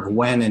matter of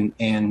when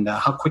and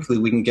how quickly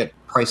we can get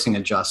pricing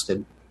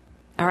adjusted.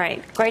 All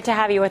right. Great to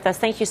have you with us.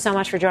 Thank you so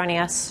much for joining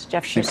us,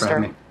 Jeff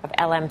Schuster of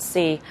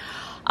LMC.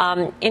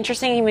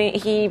 Interesting,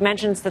 he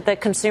mentions that the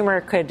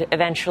consumer could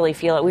eventually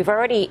feel it. We've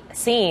already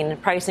seen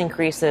price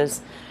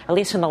increases, at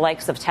least from the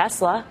likes of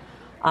Tesla.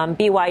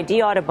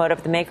 BYD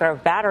Automotive, the maker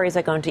of batteries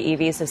that go into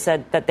EVs, has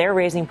said that they're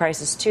raising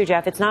prices too,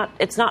 Jeff. It's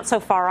not so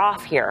far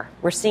off here.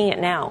 We're seeing it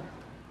now.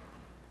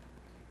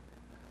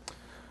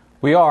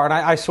 We are, and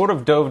I sort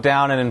of dove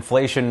down an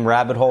inflation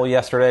rabbit hole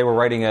yesterday. We're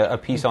writing a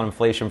piece on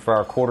inflation for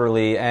our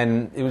quarterly,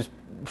 and it was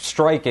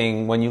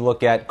striking when you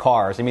look at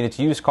cars. I mean, it's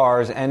used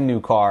cars and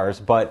new cars,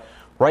 but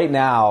right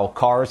now,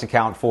 cars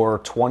account for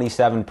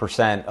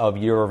 27% of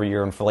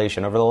year-over-year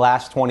inflation. Over the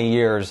last 20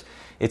 years,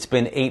 it's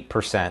been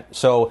 8%.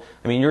 So,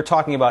 I mean, you're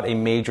talking about a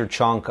major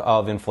chunk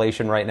of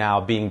inflation right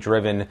now being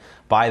driven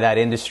by that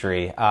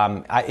industry.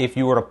 If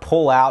you were to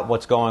pull out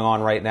what's going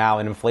on right now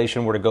and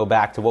inflation were to go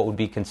back to what would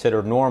be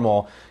considered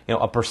normal,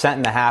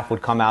 1.5%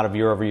 would come out of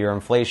year-over-year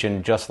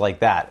inflation just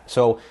like that.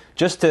 So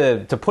just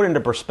to put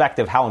into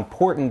perspective how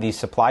important these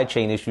supply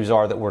chain issues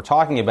are that we're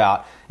talking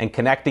about and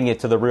connecting it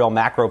to the real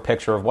macro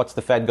picture of what's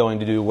the Fed going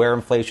to do, where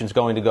inflation's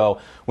going to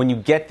go, when you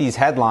get these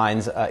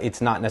headlines,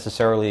 it's not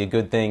necessarily a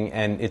good thing,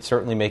 and it's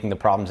certainly making the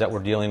problems that we're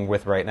dealing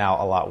with right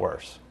now a lot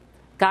worse.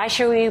 Guys,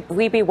 should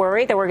we be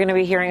worried that we're going to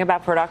be hearing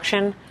about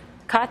production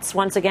cuts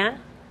once again?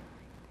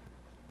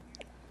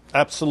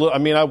 Absolutely. I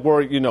mean, I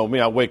worry,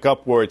 I wake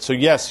up worried. So,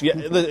 yes,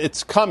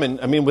 it's coming.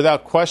 I mean,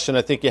 without question,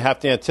 I think you have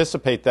to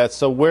anticipate that.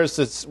 So where's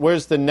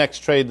the next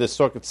trade, the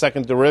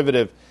second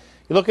derivative?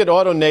 You look at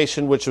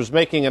AutoNation, which was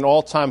making an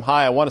all-time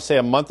high, I want to say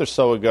a month or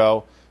so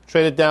ago,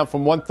 traded down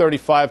from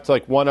 135 to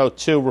like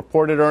 102,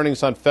 reported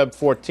earnings on Feb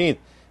 14th.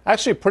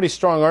 Actually, pretty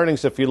strong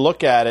earnings if you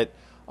look at it.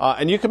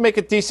 And you can make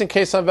a decent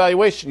case on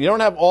valuation. You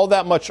don't have all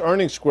that much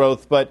earnings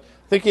growth, but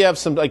I think you have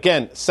some,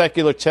 again,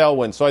 secular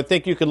tailwind. So I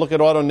think you could look at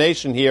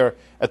AutoNation here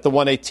at the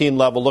 118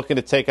 level, looking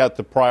to take out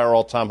the prior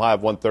all-time high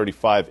of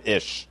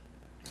 135-ish.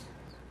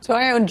 So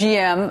I own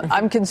GM.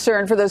 I'm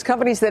concerned for those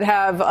companies that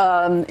have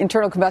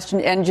internal combustion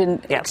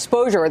engine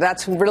exposure.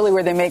 That's really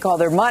where they make all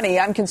their money.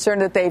 I'm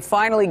concerned that they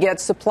finally get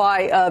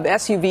supply of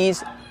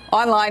SUVs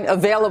online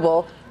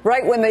available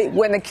right when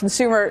the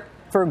consumer,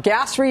 for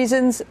gas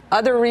reasons,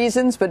 other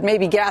reasons, but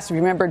maybe gas.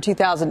 Remember in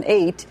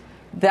 2008,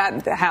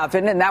 that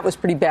happened, and that was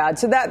pretty bad.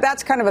 So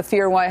that's kind of a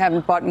fear why I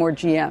haven't bought more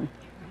GM.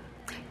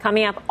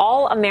 Coming up,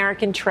 all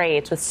American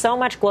trades. With so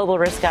much global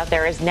risk out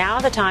there, is now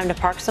the time to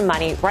park some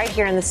money right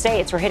here in the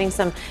States. We're hitting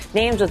some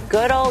names with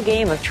good old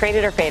game of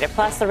traded or faded,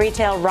 plus the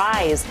retail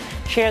rise.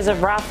 Shares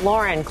of Ralph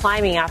Lauren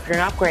climbing after an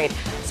upgrade.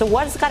 So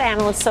what's got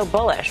analysts so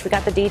bullish? We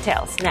got the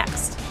details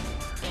next.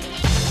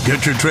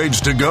 Get your trades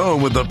to go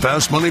with the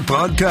Fast Money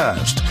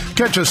Podcast.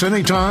 Catch us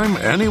anytime,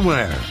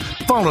 anywhere.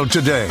 Follow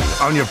today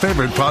on your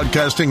favorite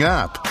podcasting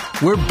app.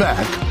 We're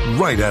back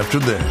right after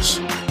this.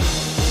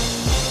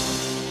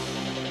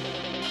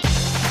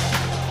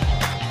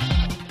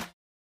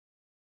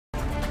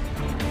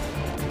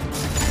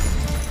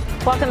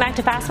 Welcome back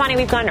to Fast Money.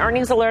 We've got an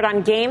earnings alert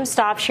on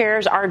GameStop.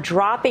 Shares are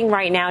dropping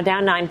right now,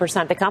 down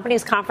 9%. The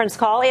company's conference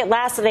call, it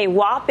lasted a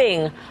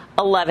whopping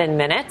 11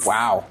 minutes.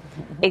 Wow.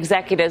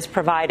 Executives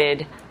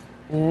provided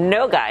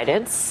no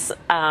guidance.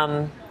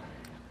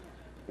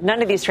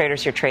 None of these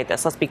traders here trade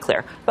this, let's be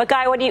clear. But,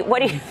 Guy, what do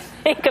you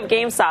think of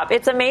GameStop?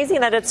 It's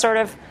amazing that it's sort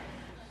of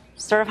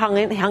hung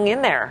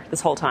in there this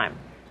whole time.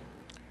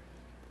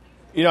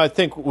 I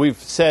think we've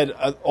said,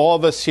 all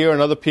of us here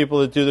and other people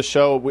that do the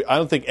show, I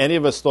don't think any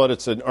of us thought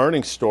it's an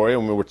earnings story,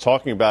 and we were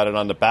talking about it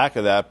on the back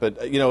of that. But,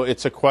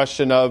 it's a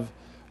question of,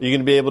 are you going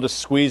to be able to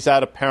squeeze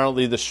out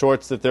apparently the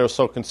shorts that they're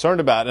so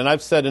concerned about? And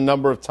I've said a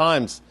number of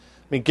times,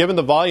 given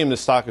the volume the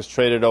stock has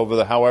traded over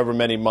the however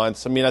many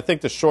months, I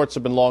think the shorts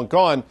have been long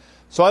gone.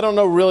 So I don't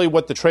know really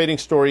what the trading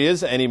story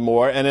is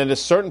anymore. And at a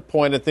certain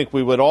point, I think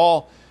we would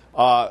all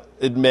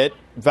admit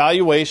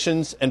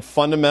valuations and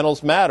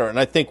fundamentals matter. And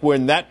I think we're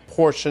in that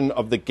portion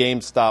of the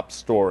GameStop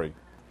story.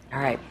 All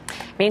right.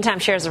 Meantime,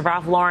 shares of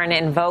Ralph Lauren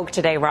in vogue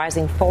today,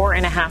 rising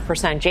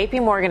 4.5%. J.P.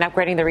 Morgan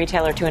upgrading the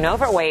retailer to an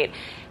overweight,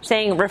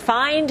 saying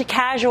refined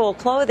casual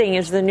clothing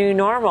is the new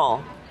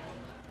normal.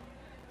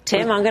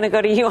 Tim, I'm going to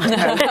go to you on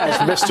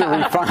that.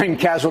 Mr. Refined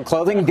Casual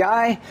Clothing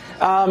guy.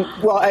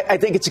 Well, I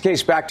think it's a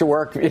case back to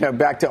work,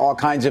 back to all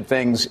kinds of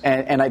things.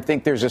 And I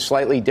think there's a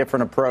slightly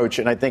different approach.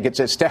 And I think it's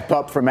a step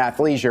up from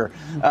athleisure.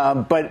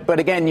 But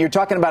again, you're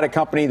talking about a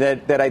company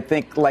that I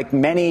think, like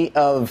many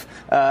of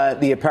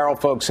the apparel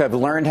folks, have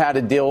learned how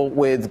to deal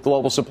with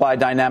global supply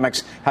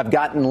dynamics, have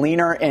gotten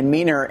leaner and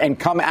meaner, and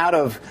come out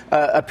of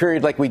a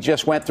period like we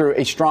just went through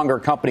a stronger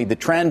company. The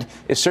trend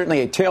is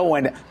certainly a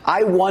tailwind.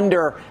 I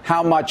wonder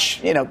how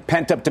much,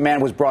 pent-up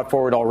demand was brought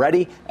forward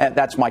already.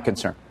 That's my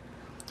concern.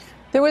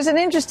 There was an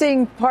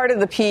interesting part of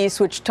the piece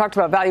which talked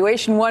about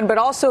valuation, one, but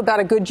also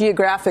about a good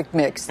geographic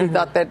mix. They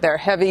thought that their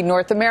heavy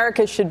North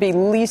America should be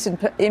least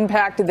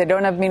impacted. They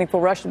don't have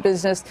meaningful Russian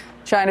business.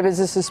 China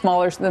business is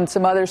smaller than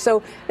some others.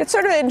 So it's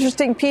sort of an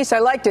interesting piece. I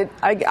liked it.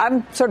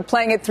 I'm sort of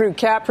playing it through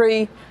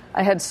Capri.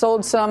 I had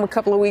sold some a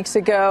couple of weeks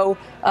ago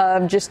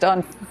just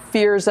on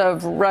fears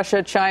of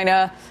Russia,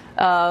 China.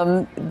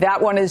 That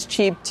one is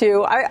cheap,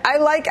 too. I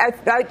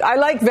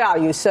like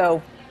value,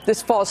 so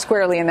this falls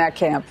squarely in that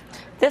camp.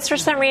 This, for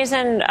some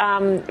reason,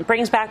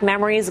 brings back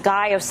memories,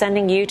 Guy, of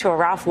sending you to a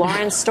Ralph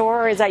Lauren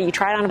store. Is that you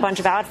tried on a bunch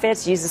of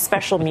outfits, used a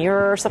special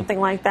mirror or something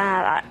like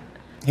that?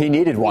 He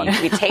needed one.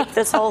 We taped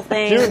this whole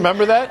thing. Do you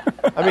remember that?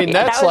 I mean,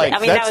 that's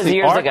that was the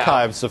years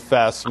archives of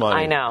Fast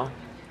Money. I know.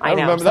 I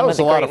remember that was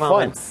a lot of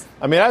fun.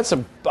 I mean,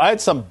 I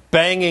had some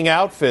banging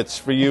outfits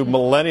for you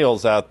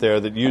millennials out there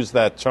that use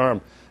that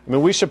term. I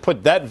mean, we should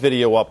put that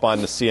video up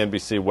on the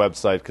CNBC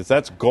website because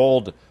that's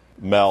gold,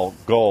 Mel,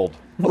 gold.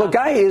 Well, the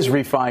guy is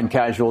refined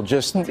casual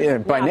just by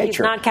nature. He's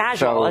not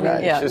casual,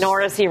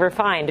 nor is he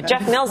refined.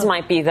 Jeff Mills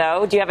might be,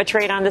 though. Do you have a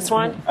trade on this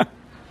one?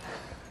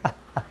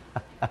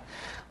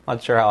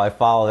 Not sure how I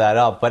follow that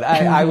up, but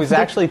I was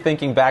actually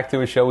thinking back to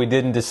a show we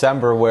did in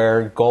December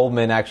where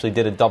Goldman actually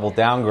did a double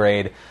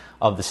downgrade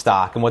of the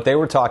stock. And what they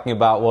were talking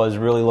about was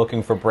really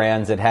looking for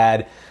brands that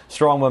had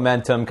strong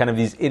momentum, kind of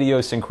these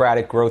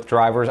idiosyncratic growth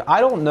drivers.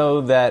 I don't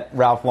know that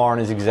Ralph Lauren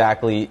is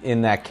exactly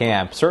in that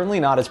camp. Certainly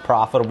not as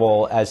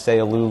profitable as, say,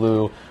 a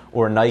Lulu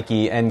or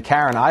Nike. And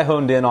Karen, I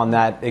honed in on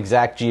that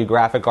exact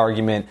geographic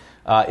argument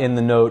in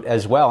the note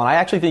as well. And I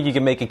actually think you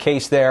can make a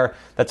case there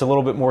that's a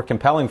little bit more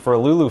compelling for a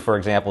Lulu, for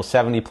example,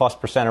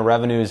 70+% of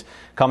revenues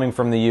coming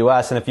from the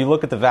U.S. And if you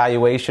look at the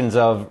valuations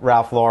of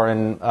Ralph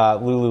Lauren,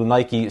 Lulu,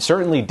 Nike,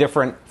 certainly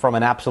different from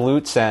an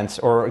absolute sense,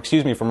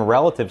 from a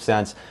relative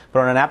sense,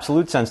 but in an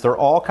absolute sense, they're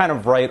all kind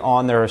of right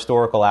on their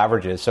historical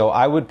averages. So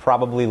I would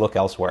probably look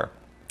elsewhere.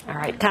 All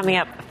right, coming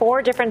up,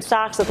 4 different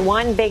stocks with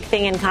one big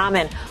thing in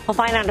common. We'll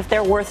find out if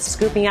they're worth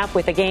scooping up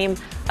with a game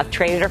of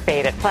Trade It or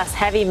Fade It. Plus,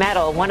 Heavy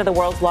Metal, one of the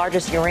world's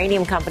largest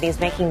uranium companies,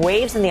 making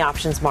waves in the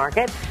options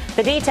market.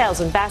 The details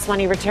when Fast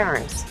Money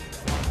returns.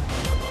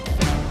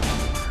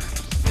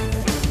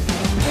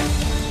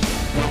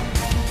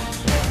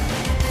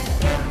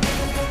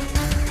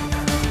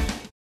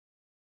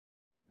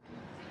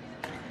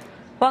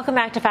 Welcome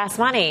back to Fast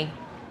Money.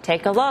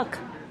 Take a look.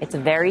 It's a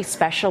very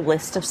special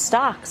list of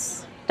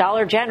stocks.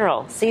 Dollar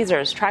General,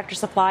 Caesars, Tractor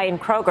Supply, and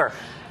Kroger.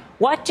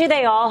 What do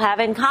they all have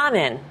in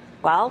common?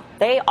 Well,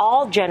 they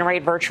all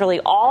generate virtually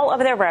all of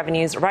their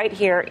revenues right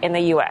here in the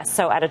U.S.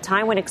 So at a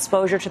time when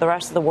exposure to the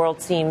rest of the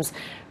world seems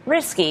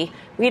risky,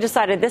 we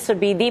decided this would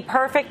be the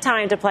perfect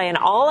time to play an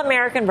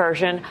all-American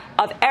version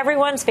of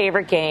everyone's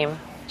favorite game,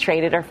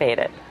 Trade It or Fade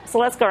It. So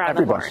let's go around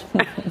the horn.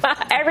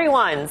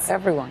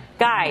 Everyone.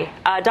 Guy,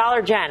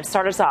 Dollar Gen,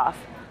 start us off.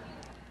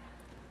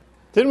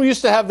 Didn't we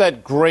used to have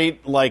that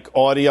great,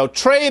 audio,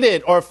 Trade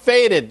It or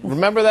Fade It?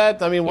 Remember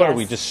that? I mean, what,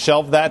 we just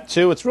shelved that,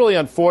 too? It's really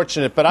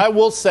unfortunate. But I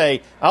will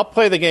say, I'll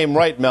play the game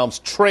right,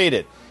 Melms. Trade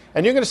It.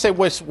 And you're going to say,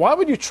 why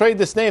would you trade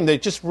this name? They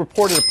just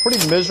reported a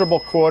pretty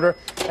miserable quarter,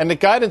 and the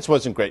guidance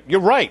wasn't great.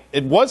 You're right.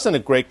 It wasn't a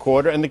great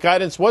quarter, and the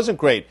guidance wasn't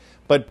great.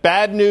 But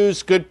bad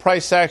news, good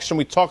price action.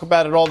 We talk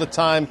about it all the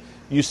time.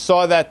 You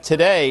saw that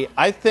today.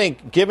 I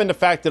think, given the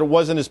fact that it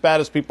wasn't as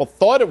bad as people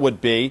thought it would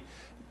be,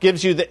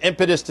 gives you the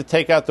impetus to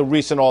take out the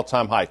recent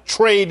all-time high.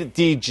 Trade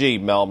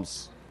DG,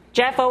 Melms.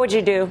 Jeff, what would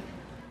you do?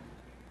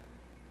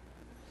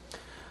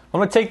 I'm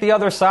going to take the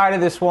other side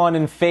of this one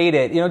and fade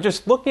it.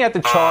 Just looking at the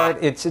chart,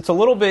 it's a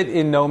little bit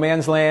in no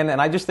man's land,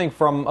 and I just think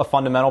from a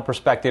fundamental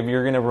perspective,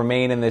 you're going to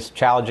remain in this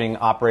challenging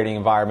operating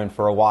environment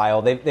for a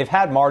while. They've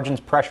had margins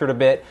pressured a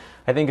bit.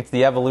 I think it's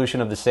the evolution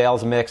of the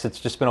sales mix.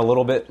 It's just been a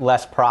little bit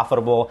less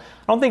profitable.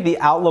 I don't think the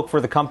outlook for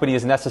the company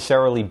is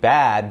necessarily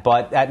bad,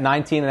 but at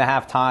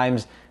 19.5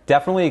 times,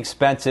 definitely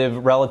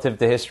expensive relative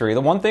to history.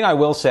 The one thing I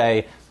will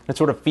say, it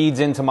sort of feeds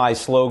into my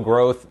slow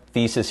growth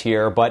thesis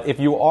here, but if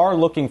you are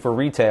looking for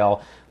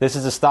retail, this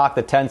is a stock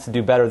that tends to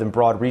do better than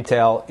broad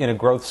retail in a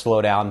growth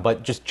slowdown,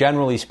 but just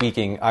generally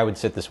speaking, I would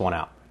sit this one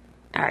out.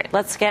 All right,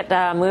 let's get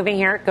moving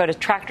here. Go to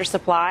Tractor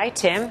Supply.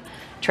 Tim,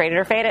 trade it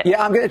or fade it?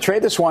 Yeah, I'm going to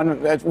trade this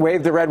one,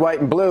 wave the red, white,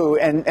 and blue,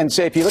 and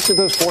say if you look at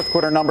those fourth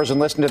quarter numbers and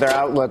listen to their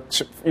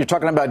outlooks, you're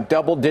talking about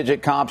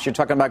double-digit comps, you're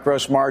talking about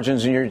gross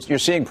margins, and you're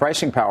seeing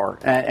pricing power.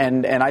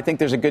 And I think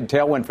there's a good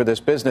tailwind for this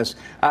business.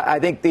 I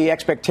think the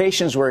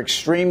expectations were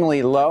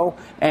extremely low,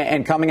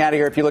 and coming out of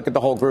here, if you look at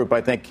the whole group,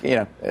 I think,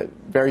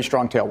 very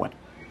strong tailwind.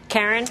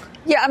 Karen?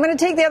 Yeah, I'm going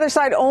to take the other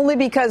side only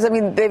because,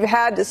 they've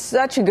had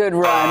such a good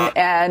run,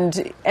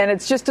 and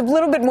it's just a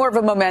little bit more of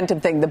a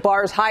momentum thing. The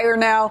bar's higher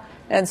now,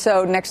 and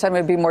so next time it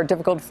would be more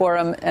difficult for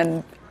them,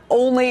 and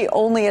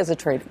only as a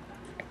trade.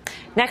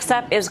 Next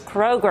up is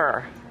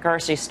Kroger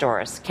grocery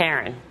stores.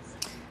 Karen?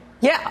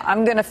 Yeah,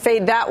 I'm going to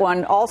fade that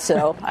one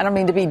also. I don't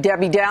mean to be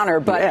Debbie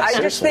Downer, but I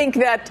just think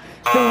that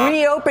the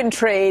reopen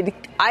trade,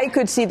 I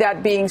could see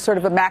that being sort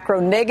of a macro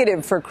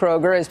negative for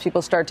Kroger as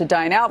people start to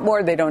dine out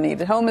more. They don't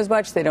eat at home as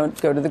much. They don't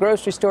go to the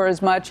grocery store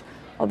as much.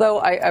 Although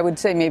I would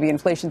say maybe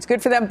inflation's good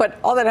for them. But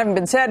all that having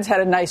been said, it's had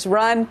a nice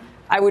run.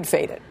 I would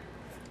fade it.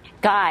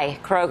 Guy,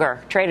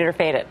 Kroger, trade it or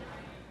fade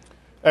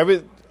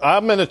it?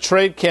 I'm in a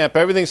trade camp.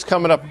 Everything's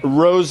coming up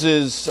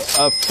roses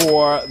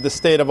for the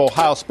state of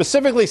Ohio,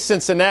 specifically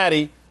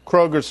Cincinnati,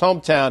 Kroger's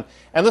hometown.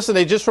 And listen,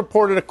 they just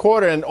reported a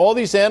quarter, and all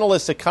these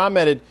analysts that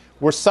commented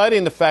were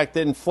citing the fact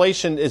that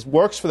inflation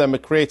works for them.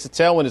 It creates a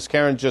tailwind, as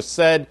Karen just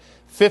said.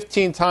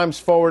 15 times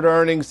forward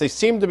earnings. They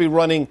seem to be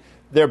running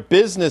their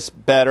business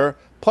better.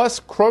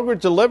 Plus, Kroger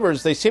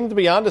delivers. They seem to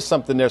be onto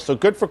something there. So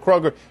good for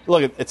Kroger.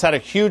 Look, it's had a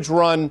huge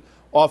run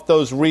off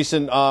those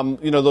recent,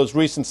 those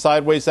recent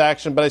sideways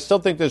action. But I still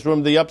think there's room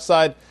to the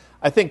upside.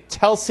 I think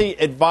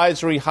Telsey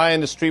Advisory high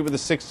in the street with a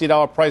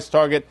 $60 price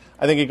target.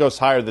 I think it goes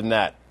higher than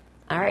that.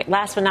 All right.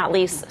 Last but not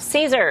least,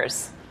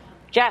 Caesars.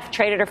 Jeff,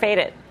 trade it or fade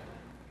it?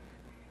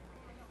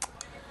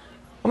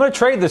 I'm going to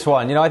trade this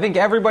one. I think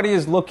everybody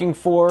is looking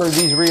for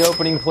these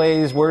reopening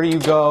plays. Where do you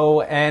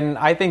go? And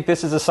I think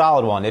this is a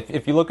solid one.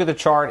 If you look at the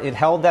chart, it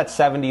held that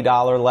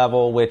 $70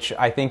 level, which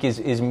I think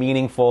is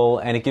meaningful,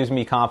 and it gives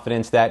me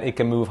confidence that it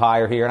can move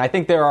higher here. And I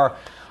think there are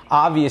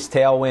obvious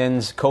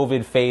tailwinds,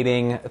 COVID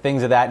fading,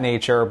 things of that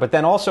nature. But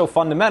then also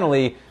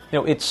fundamentally,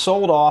 it's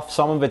sold off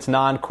some of its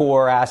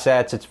non-core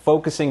assets. It's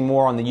focusing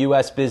more on the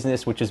U.S.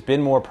 business, which has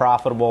been more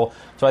profitable.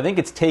 So I think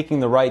it's taking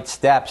the right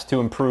steps to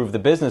improve the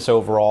business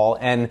overall.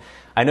 And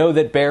I know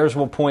that bears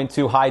will point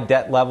to high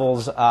debt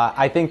levels.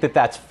 I think that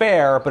that's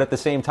fair, but at the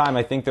same time,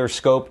 I think there's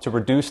scope to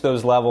reduce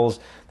those levels.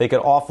 They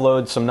could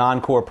offload some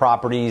non-core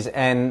properties.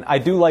 And I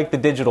do like the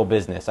digital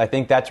business. I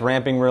think that's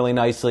ramping really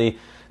nicely.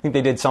 I think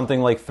they did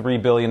something like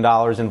 $3 billion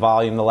in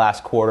volume the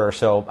last quarter.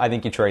 So I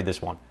think you trade this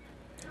one.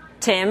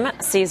 Tim,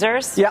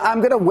 Caesars? Yeah, I'm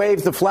going to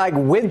wave the flag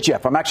with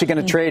Jeff. I'm actually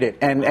going to trade it.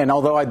 And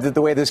although the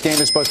way this game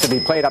is supposed to be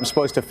played, I'm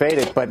supposed to fade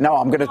it. But no,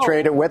 I'm going to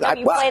trade it with.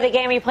 You play the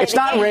game, you play the game. It's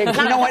not rigged.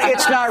 You know what?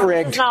 It's not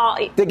rigged.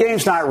 The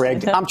game's not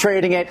rigged. I'm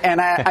trading it.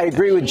 And I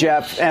agree with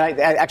Jeff. And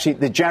I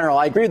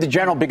agree with the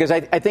general because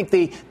I think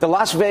the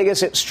Las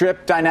Vegas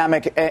Strip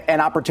dynamic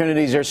and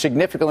opportunities are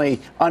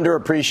significantly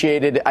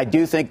underappreciated. I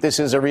do think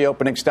this is a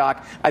reopening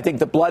stock. I think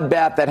the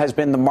bloodbath that has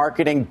been the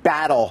marketing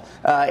battle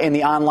in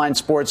the online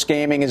sports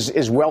gaming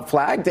is well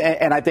flagged,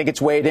 and I think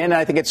it's weighed in, and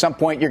I think at some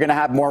point you're going to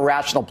have more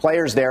rational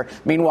players there.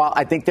 Meanwhile,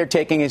 I think they're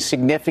taking a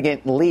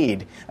significant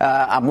lead.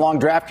 I'm long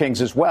DraftKings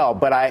as well,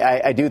 but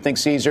I do think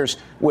Caesars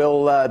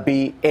will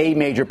be a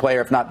major player,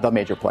 if not the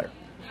major player.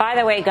 By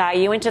the way, Guy,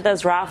 you went to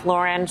those Ralph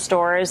Lauren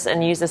stores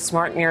and used the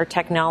Smart Mirror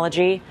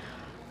technology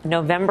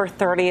November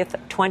 30th,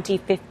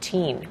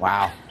 2015.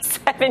 Wow.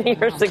 7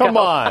 years ago. Come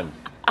on.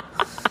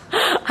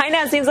 I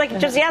know. It seems like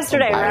just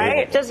yesterday,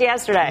 right? Just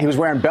yesterday. He was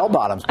wearing bell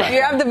bottoms back then.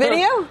 You have the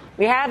video?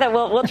 We have that.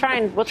 We'll try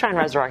and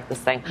resurrect this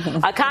thing.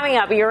 Coming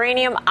up,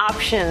 Uranium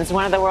Options,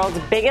 one of the world's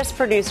biggest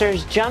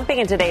producers, jumping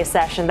in today's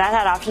session. That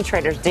had option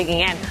traders digging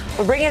in.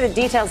 We'll bring you the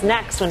details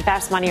next when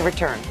Fast Money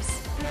returns.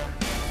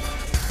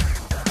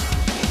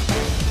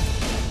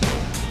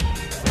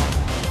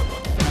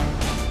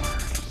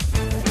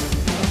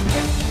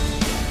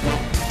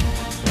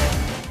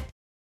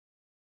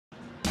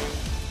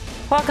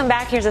 Welcome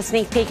back. Here's a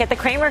sneak peek at the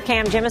Cramer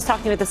Cam. Jim is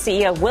talking with the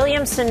CEO of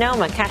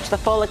Williams-Sonoma. Catch the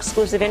full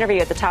exclusive interview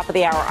at the top of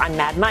the hour on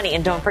Mad Money.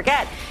 And don't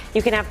forget,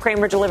 you can have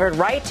Cramer delivered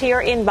right to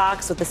your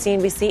inbox with the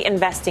CNBC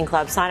Investing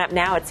Club. Sign up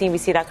now at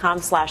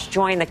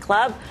cnbc.com/join the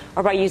club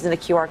or by using the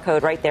QR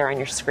code right there on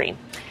your screen.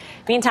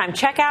 Meantime,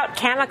 check out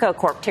Cameco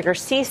Corp, ticker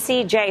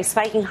CCJ,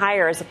 spiking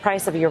higher as the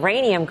price of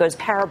uranium goes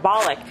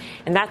parabolic.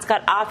 And that's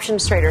got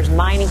options traders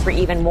mining for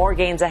even more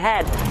gains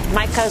ahead.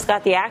 Mike Coe's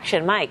got the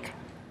action. Mike.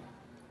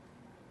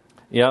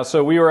 Yeah,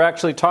 so we were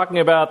actually talking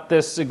about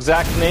this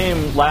exact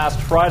name last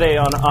Friday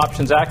on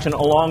Options Action,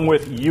 along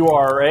with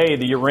URA,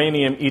 the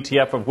uranium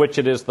ETF, of which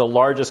it is the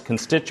largest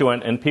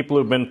constituent. And people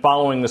who've been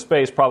following the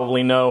space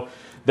probably know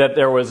that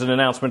there was an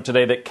announcement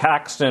today that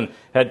Caxton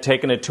had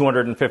taken a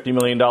 $250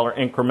 million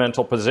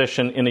incremental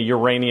position in a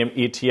uranium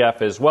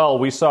ETF as well.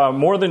 We saw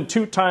more than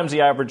 2 times the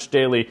average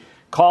daily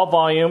call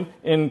volume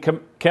in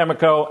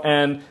Cameco,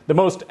 and the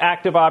most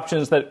active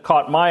options that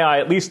caught my eye,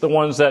 at least the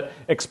ones that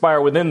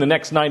expire within the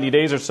next 90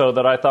 days or so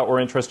that I thought were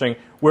interesting,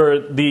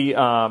 were the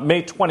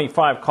May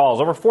 25 calls.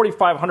 Over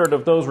 4,500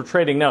 of those were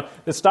trading. Now,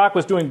 the stock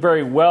was doing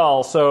very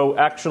well, so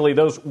actually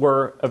those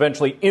were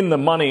eventually in the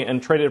money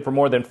and traded for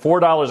more than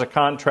 $4 a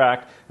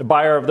contract. The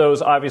buyer of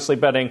those obviously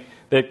betting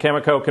that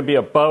Cameco can be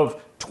above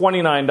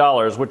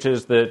 $29, which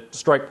is the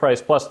strike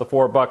price plus the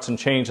 $4 and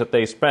change that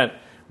they spent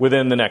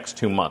within the next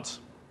 2 months.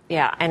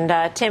 Yeah,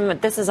 and Tim,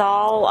 this is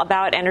all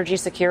about energy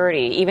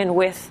security, even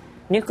with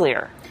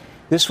nuclear.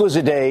 This was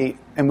a day,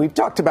 and we've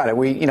talked about it.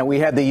 We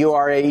had the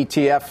URA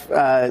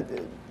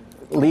ETF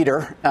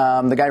leader,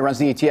 the guy who runs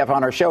the ETF,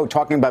 on our show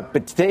talking about.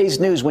 But today's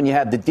news, when you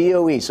had the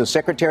DOE, so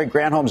Secretary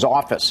Granholm's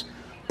office,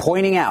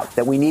 pointing out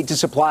that we need to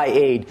supply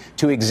aid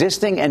to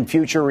existing and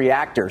future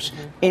reactors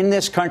in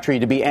this country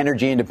to be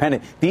energy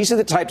independent. These are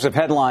the types of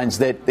headlines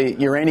that the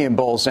uranium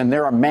bulls, and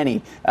there are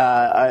many,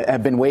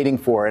 have been waiting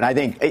for. And I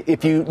think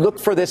if you look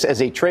for this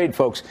as a trade,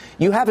 folks,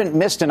 you haven't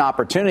missed an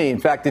opportunity. In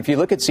fact, if you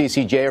look at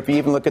CCJ, or if you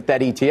even look at that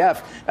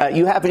ETF,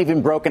 you haven't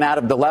even broken out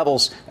of the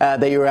levels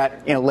that you were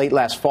at late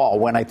last fall,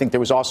 when I think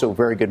there was also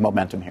very good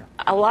momentum here.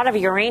 A lot of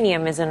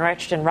uranium is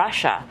enriched in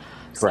Russia.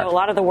 Correct. So a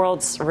lot of the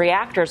world's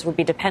reactors would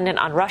be dependent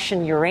on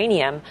Russian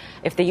uranium.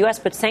 If the U.S.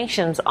 puts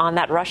sanctions on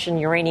that Russian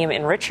uranium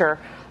enricher,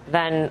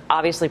 then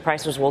obviously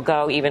prices will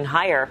go even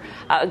higher.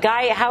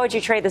 Guy, how would you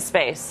trade the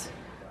space?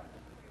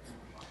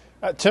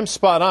 Tim's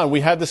spot on.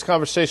 We had this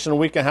conversation a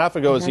week and a half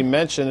ago, as he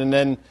mentioned, and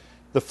then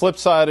the flip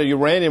side of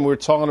uranium, we were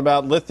talking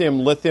about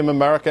lithium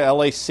America,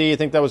 LAC. I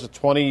think that was a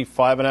 $25.5,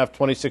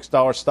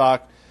 $26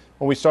 stock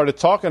when we started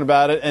talking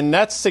about it, and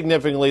that's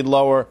significantly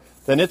lower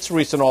than its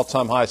recent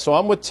all-time high. So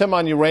I'm with Tim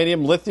on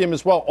uranium, lithium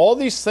as well. All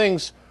these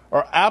things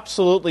are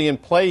absolutely in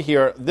play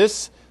here.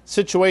 This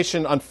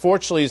situation,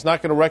 unfortunately, is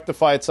not going to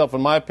rectify itself,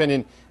 in my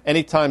opinion,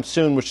 anytime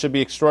soon, which should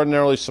be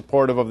extraordinarily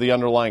supportive of the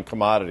underlying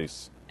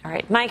commodities. All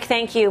right, Mike,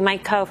 thank you.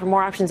 Mike Coe for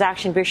more options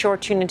action. Be sure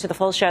to tune into the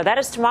full show. That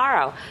is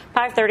tomorrow,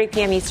 5:30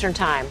 p.m. Eastern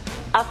Time.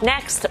 Up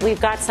next,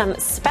 we've got some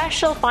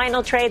special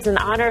final trades in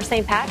honor of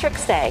St.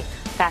 Patrick's Day.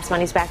 Fast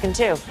Money's back in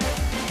 2.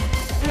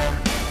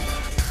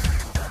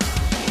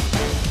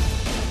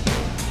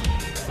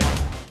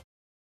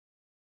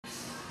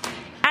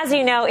 As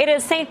you know, it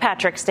is St.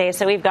 Patrick's Day,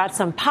 so we've got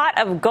some pot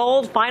of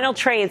gold final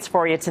trades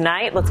for you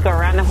tonight. Let's go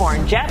around the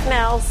horn. Jeff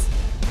Mills.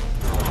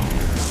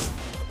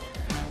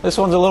 This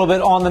one's a little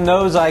bit on the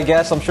nose, I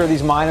guess. I'm sure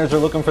these miners are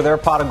looking for their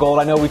pot of gold.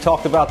 I know we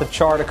talked about the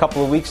chart a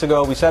couple of weeks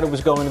ago. We said it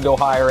was going to go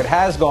higher. It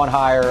has gone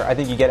higher. I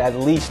think you get at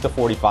least a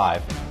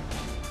 45.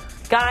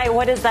 Guy,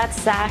 what is that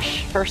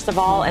sash, first of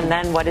all, and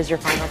then what is your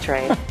final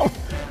trade?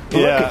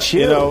 Yeah,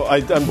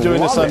 I'm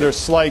doing this under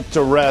slight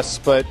duress,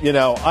 but,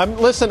 I'm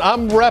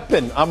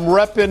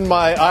repping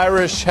my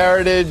Irish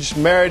heritage,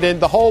 Meriden,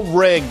 the whole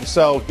rig.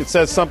 So it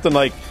says something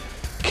like,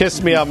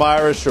 kiss me, I'm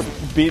Irish, or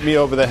beat me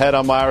over the head,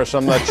 I'm Irish,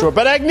 I'm not sure.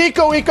 But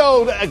Agnico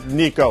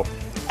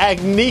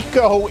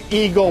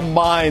Eagle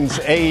Mines,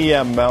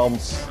 AEM,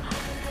 Melms.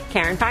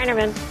 Karen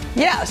Feinerman.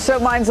 Yeah, so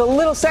mine's a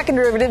little second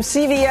derivative,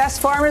 CVS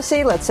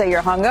Pharmacy. Let's say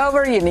you're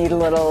hungover, you need a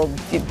little,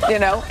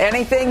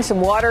 anything,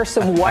 some water,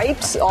 some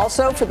wipes.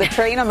 Also for the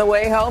train on the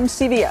way home,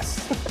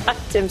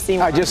 CVS. Tim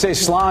Seymour. I just say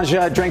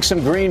Solange, drink some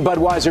green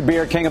Budweiser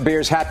beer, King of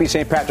Beers. Happy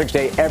St. Patrick's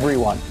Day,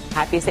 everyone.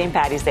 Happy St.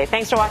 Patty's Day.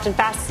 Thanks for watching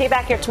Fast. See you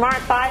back here tomorrow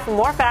at 5 for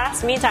more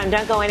Fast. Meantime,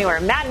 don't go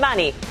anywhere. Mad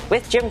Money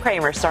with Jim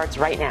Cramer starts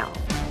right now.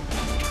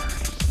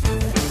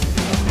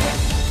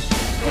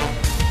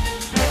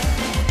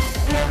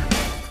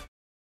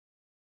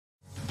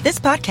 This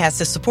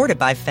podcast is supported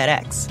by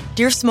FedEx.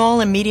 Dear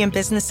small and medium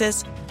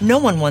businesses, no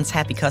one wants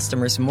happy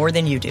customers more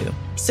than you do.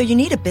 So you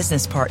need a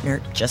business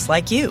partner just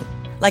like you.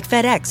 Like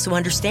FedEx, who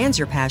understands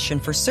your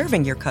passion for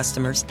serving your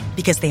customers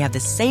because they have the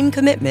same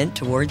commitment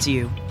towards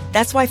you.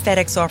 That's why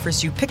FedEx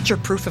offers you picture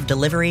proof of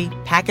delivery,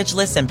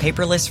 packageless and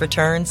paperless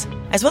returns,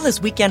 as well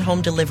as weekend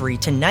home delivery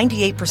to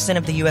 98%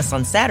 of the U.S.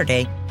 on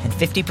Saturday and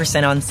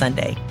 50% on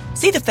Sunday.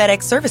 See the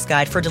FedEx service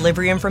guide for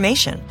delivery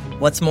information.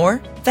 What's more,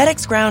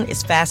 FedEx Ground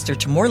is faster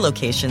to more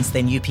locations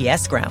than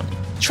UPS Ground.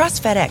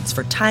 Trust FedEx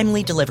for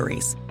timely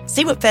deliveries.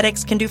 See what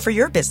FedEx can do for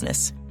your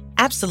business.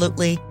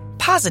 Absolutely,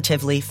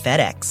 positively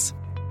FedEx.